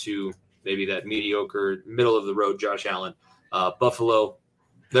return to maybe that mediocre, middle-of-the-road Josh Allen? Buffalo,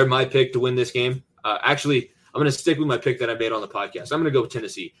 they're my pick to win this game. Actually, I'm going to stick with my pick that I made on the podcast. I'm going to go with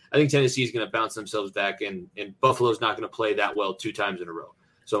Tennessee. I think Tennessee is going to bounce themselves back, and Buffalo's not going to play that well 2 times in a row.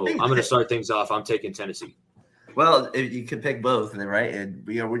 So I'm going to start things off. I'm taking Tennessee. Well, you can pick both, right? And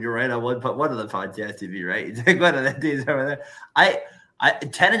you're right on one of the podcasts, to be right. You take one of the dudes over there.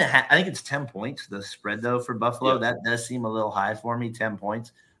 10.5. I think it's 10 points. The spread though for Buffalo, that does seem a little high for me. 10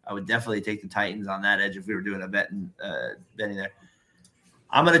 points. I would definitely take the Titans on that edge if we were doing a betting there.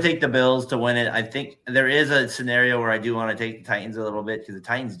 I'm going to take the Bills to win it. I think there is a scenario where I do want to take the Titans a little bit because the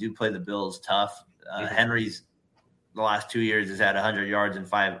Titans do play the Bills tough. Henry's the last 2 years has had 100 yards and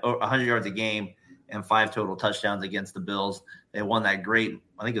 100 yards a game and 5 total touchdowns against the Bills. They won that great,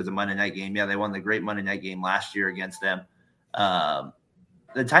 I think it was a Monday night game. Yeah, they won the great Monday night game last year against them.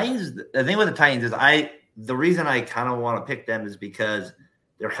 The Titans, the thing with the Titans is the reason I kind of want to pick them is because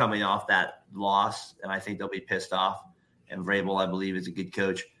they're coming off that loss, and I think they'll be pissed off. And Vrabel, I believe, is a good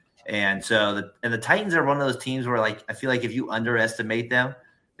coach. And so the Titans are one of those teams where, like, I feel like if you underestimate them,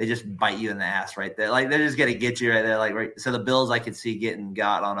 they just bite you in the ass right there. Like, they're just going to get you right there. Like, right. So the Bills I could see getting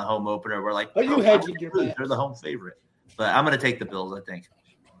got on a home opener. We're like, are you hedging your bet? They're the home favorite. But I'm going to take the Bills, I think.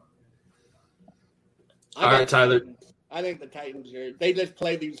 All right, Tyler. I think the Titans they just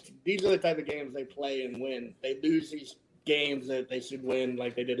play these are the type of games they play and win. They lose these games that they should win,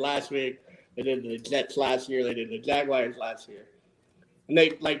 like they did last week. They did the Jets last year. They did the Jaguars last year. And they,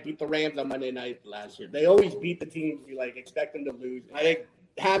 beat the Rams on Monday night last year. They always beat the teams you, expect them to lose. I think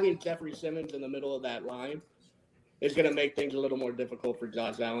having Jeffrey Simmons in the middle of that line is going to make things a little more difficult for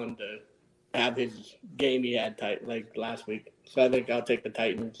Josh Allen to have his game he had last week. So I think I'll take the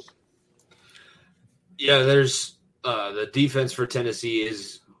Titans. Yeah, there's the defense for Tennessee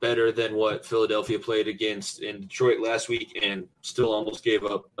is better than what Philadelphia played against in Detroit last week and still almost gave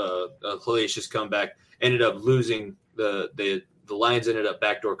up a hellacious comeback. Ended up losing the Lions ended up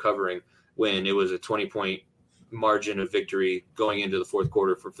backdoor covering when it was a 20-point margin of victory going into the fourth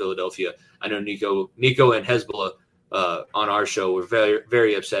quarter for Philadelphia. I know Nico and Hezbollah on our show were very,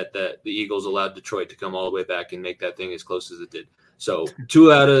 very upset that the Eagles allowed Detroit to come all the way back and make that thing as close as it did. So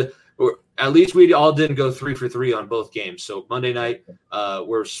or at least we all didn't go 3 for 3 on both games. So Monday night,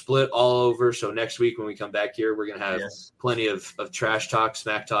 we're split all over. So next week when we come back here, we're going to have plenty of trash talk,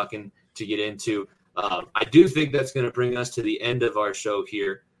 smack talking to get into. I do think that's going to bring us to the end of our show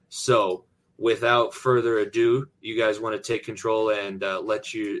here. So without further ado, you guys want to take control and let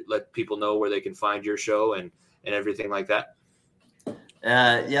people know where they can find your show and everything like that.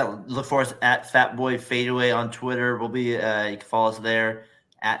 Look for us at Fatboy Fadeaway on Twitter. We'll be you can follow us there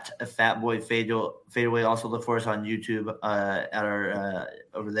at Fatboy Fadeaway. Also look for us on YouTube at our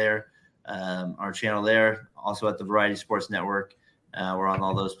over there, our channel there. Also at the Variety Sports Network. We're on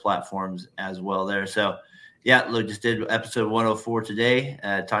all those platforms as well there. So, look, just did episode 104 today.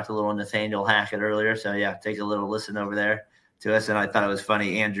 Talked a little Nathaniel Hackett earlier. So, take a little listen over there to us. And I thought it was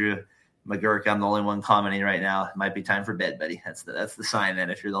funny. Andrew McGurk, I'm the only one commenting right now. It might be time for bed, buddy. That's the sign then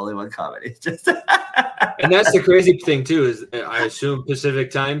if you're the only one commenting. Just And that's the crazy thing, too, is I assume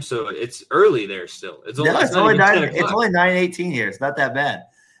Pacific time. So it's early there still. It's only 9:18 here. It's not that bad.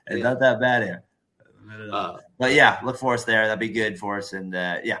 It's not that bad here. But look for us there. That'd be good for us. And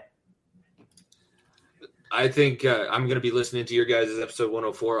I think I'm going to be listening to your guys' episode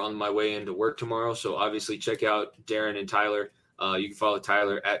 104 on my way into work tomorrow. So obviously check out Darren and Tyler. You can follow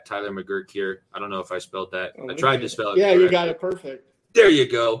Tyler at Tyler McGurk here. I don't know if I spelled that. I tried to spell it. Yeah, correct. You got it perfect. There you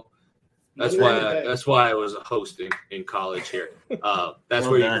go. That's why I was a host in college here. That's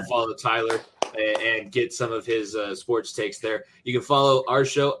where you can follow Tyler and get some of his sports takes there. You can follow our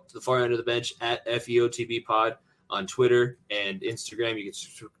show, The Far End of the Bench, at FEOTB Pod on Twitter and Instagram. You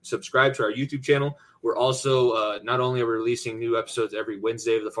can subscribe to our YouTube channel. We're also not only are we releasing new episodes every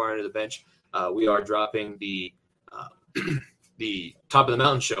Wednesday of The Far End of the Bench, we are dropping the Top of the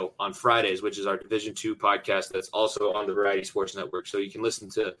Mountain Show on Fridays, which is our Division II podcast that's also on the Variety Sports Network. So you can listen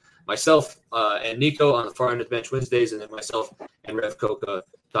to myself and Nico on the Far End of the Bench Wednesdays, and then myself and Rev Coca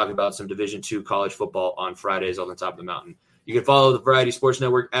talking about some Division II college football on Fridays on the Top of the Mountain. You can follow the Variety Sports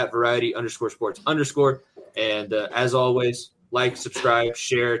Network at Variety_Sports_. And as always, like, subscribe,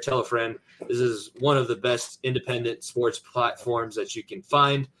 share, tell a friend. This is one of the best independent sports platforms that you can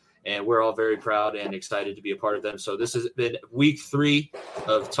find. And we're all very proud and excited to be a part of them. So this has been week 3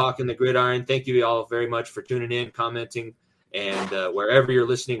 of Talkin the Gridiron. Thank you all very much for tuning in, commenting, and wherever you're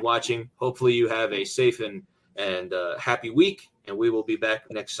listening, watching. Hopefully you have a safe and happy week. And we will be back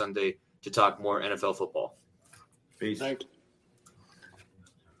next Sunday to talk more NFL football. Peace. Thanks.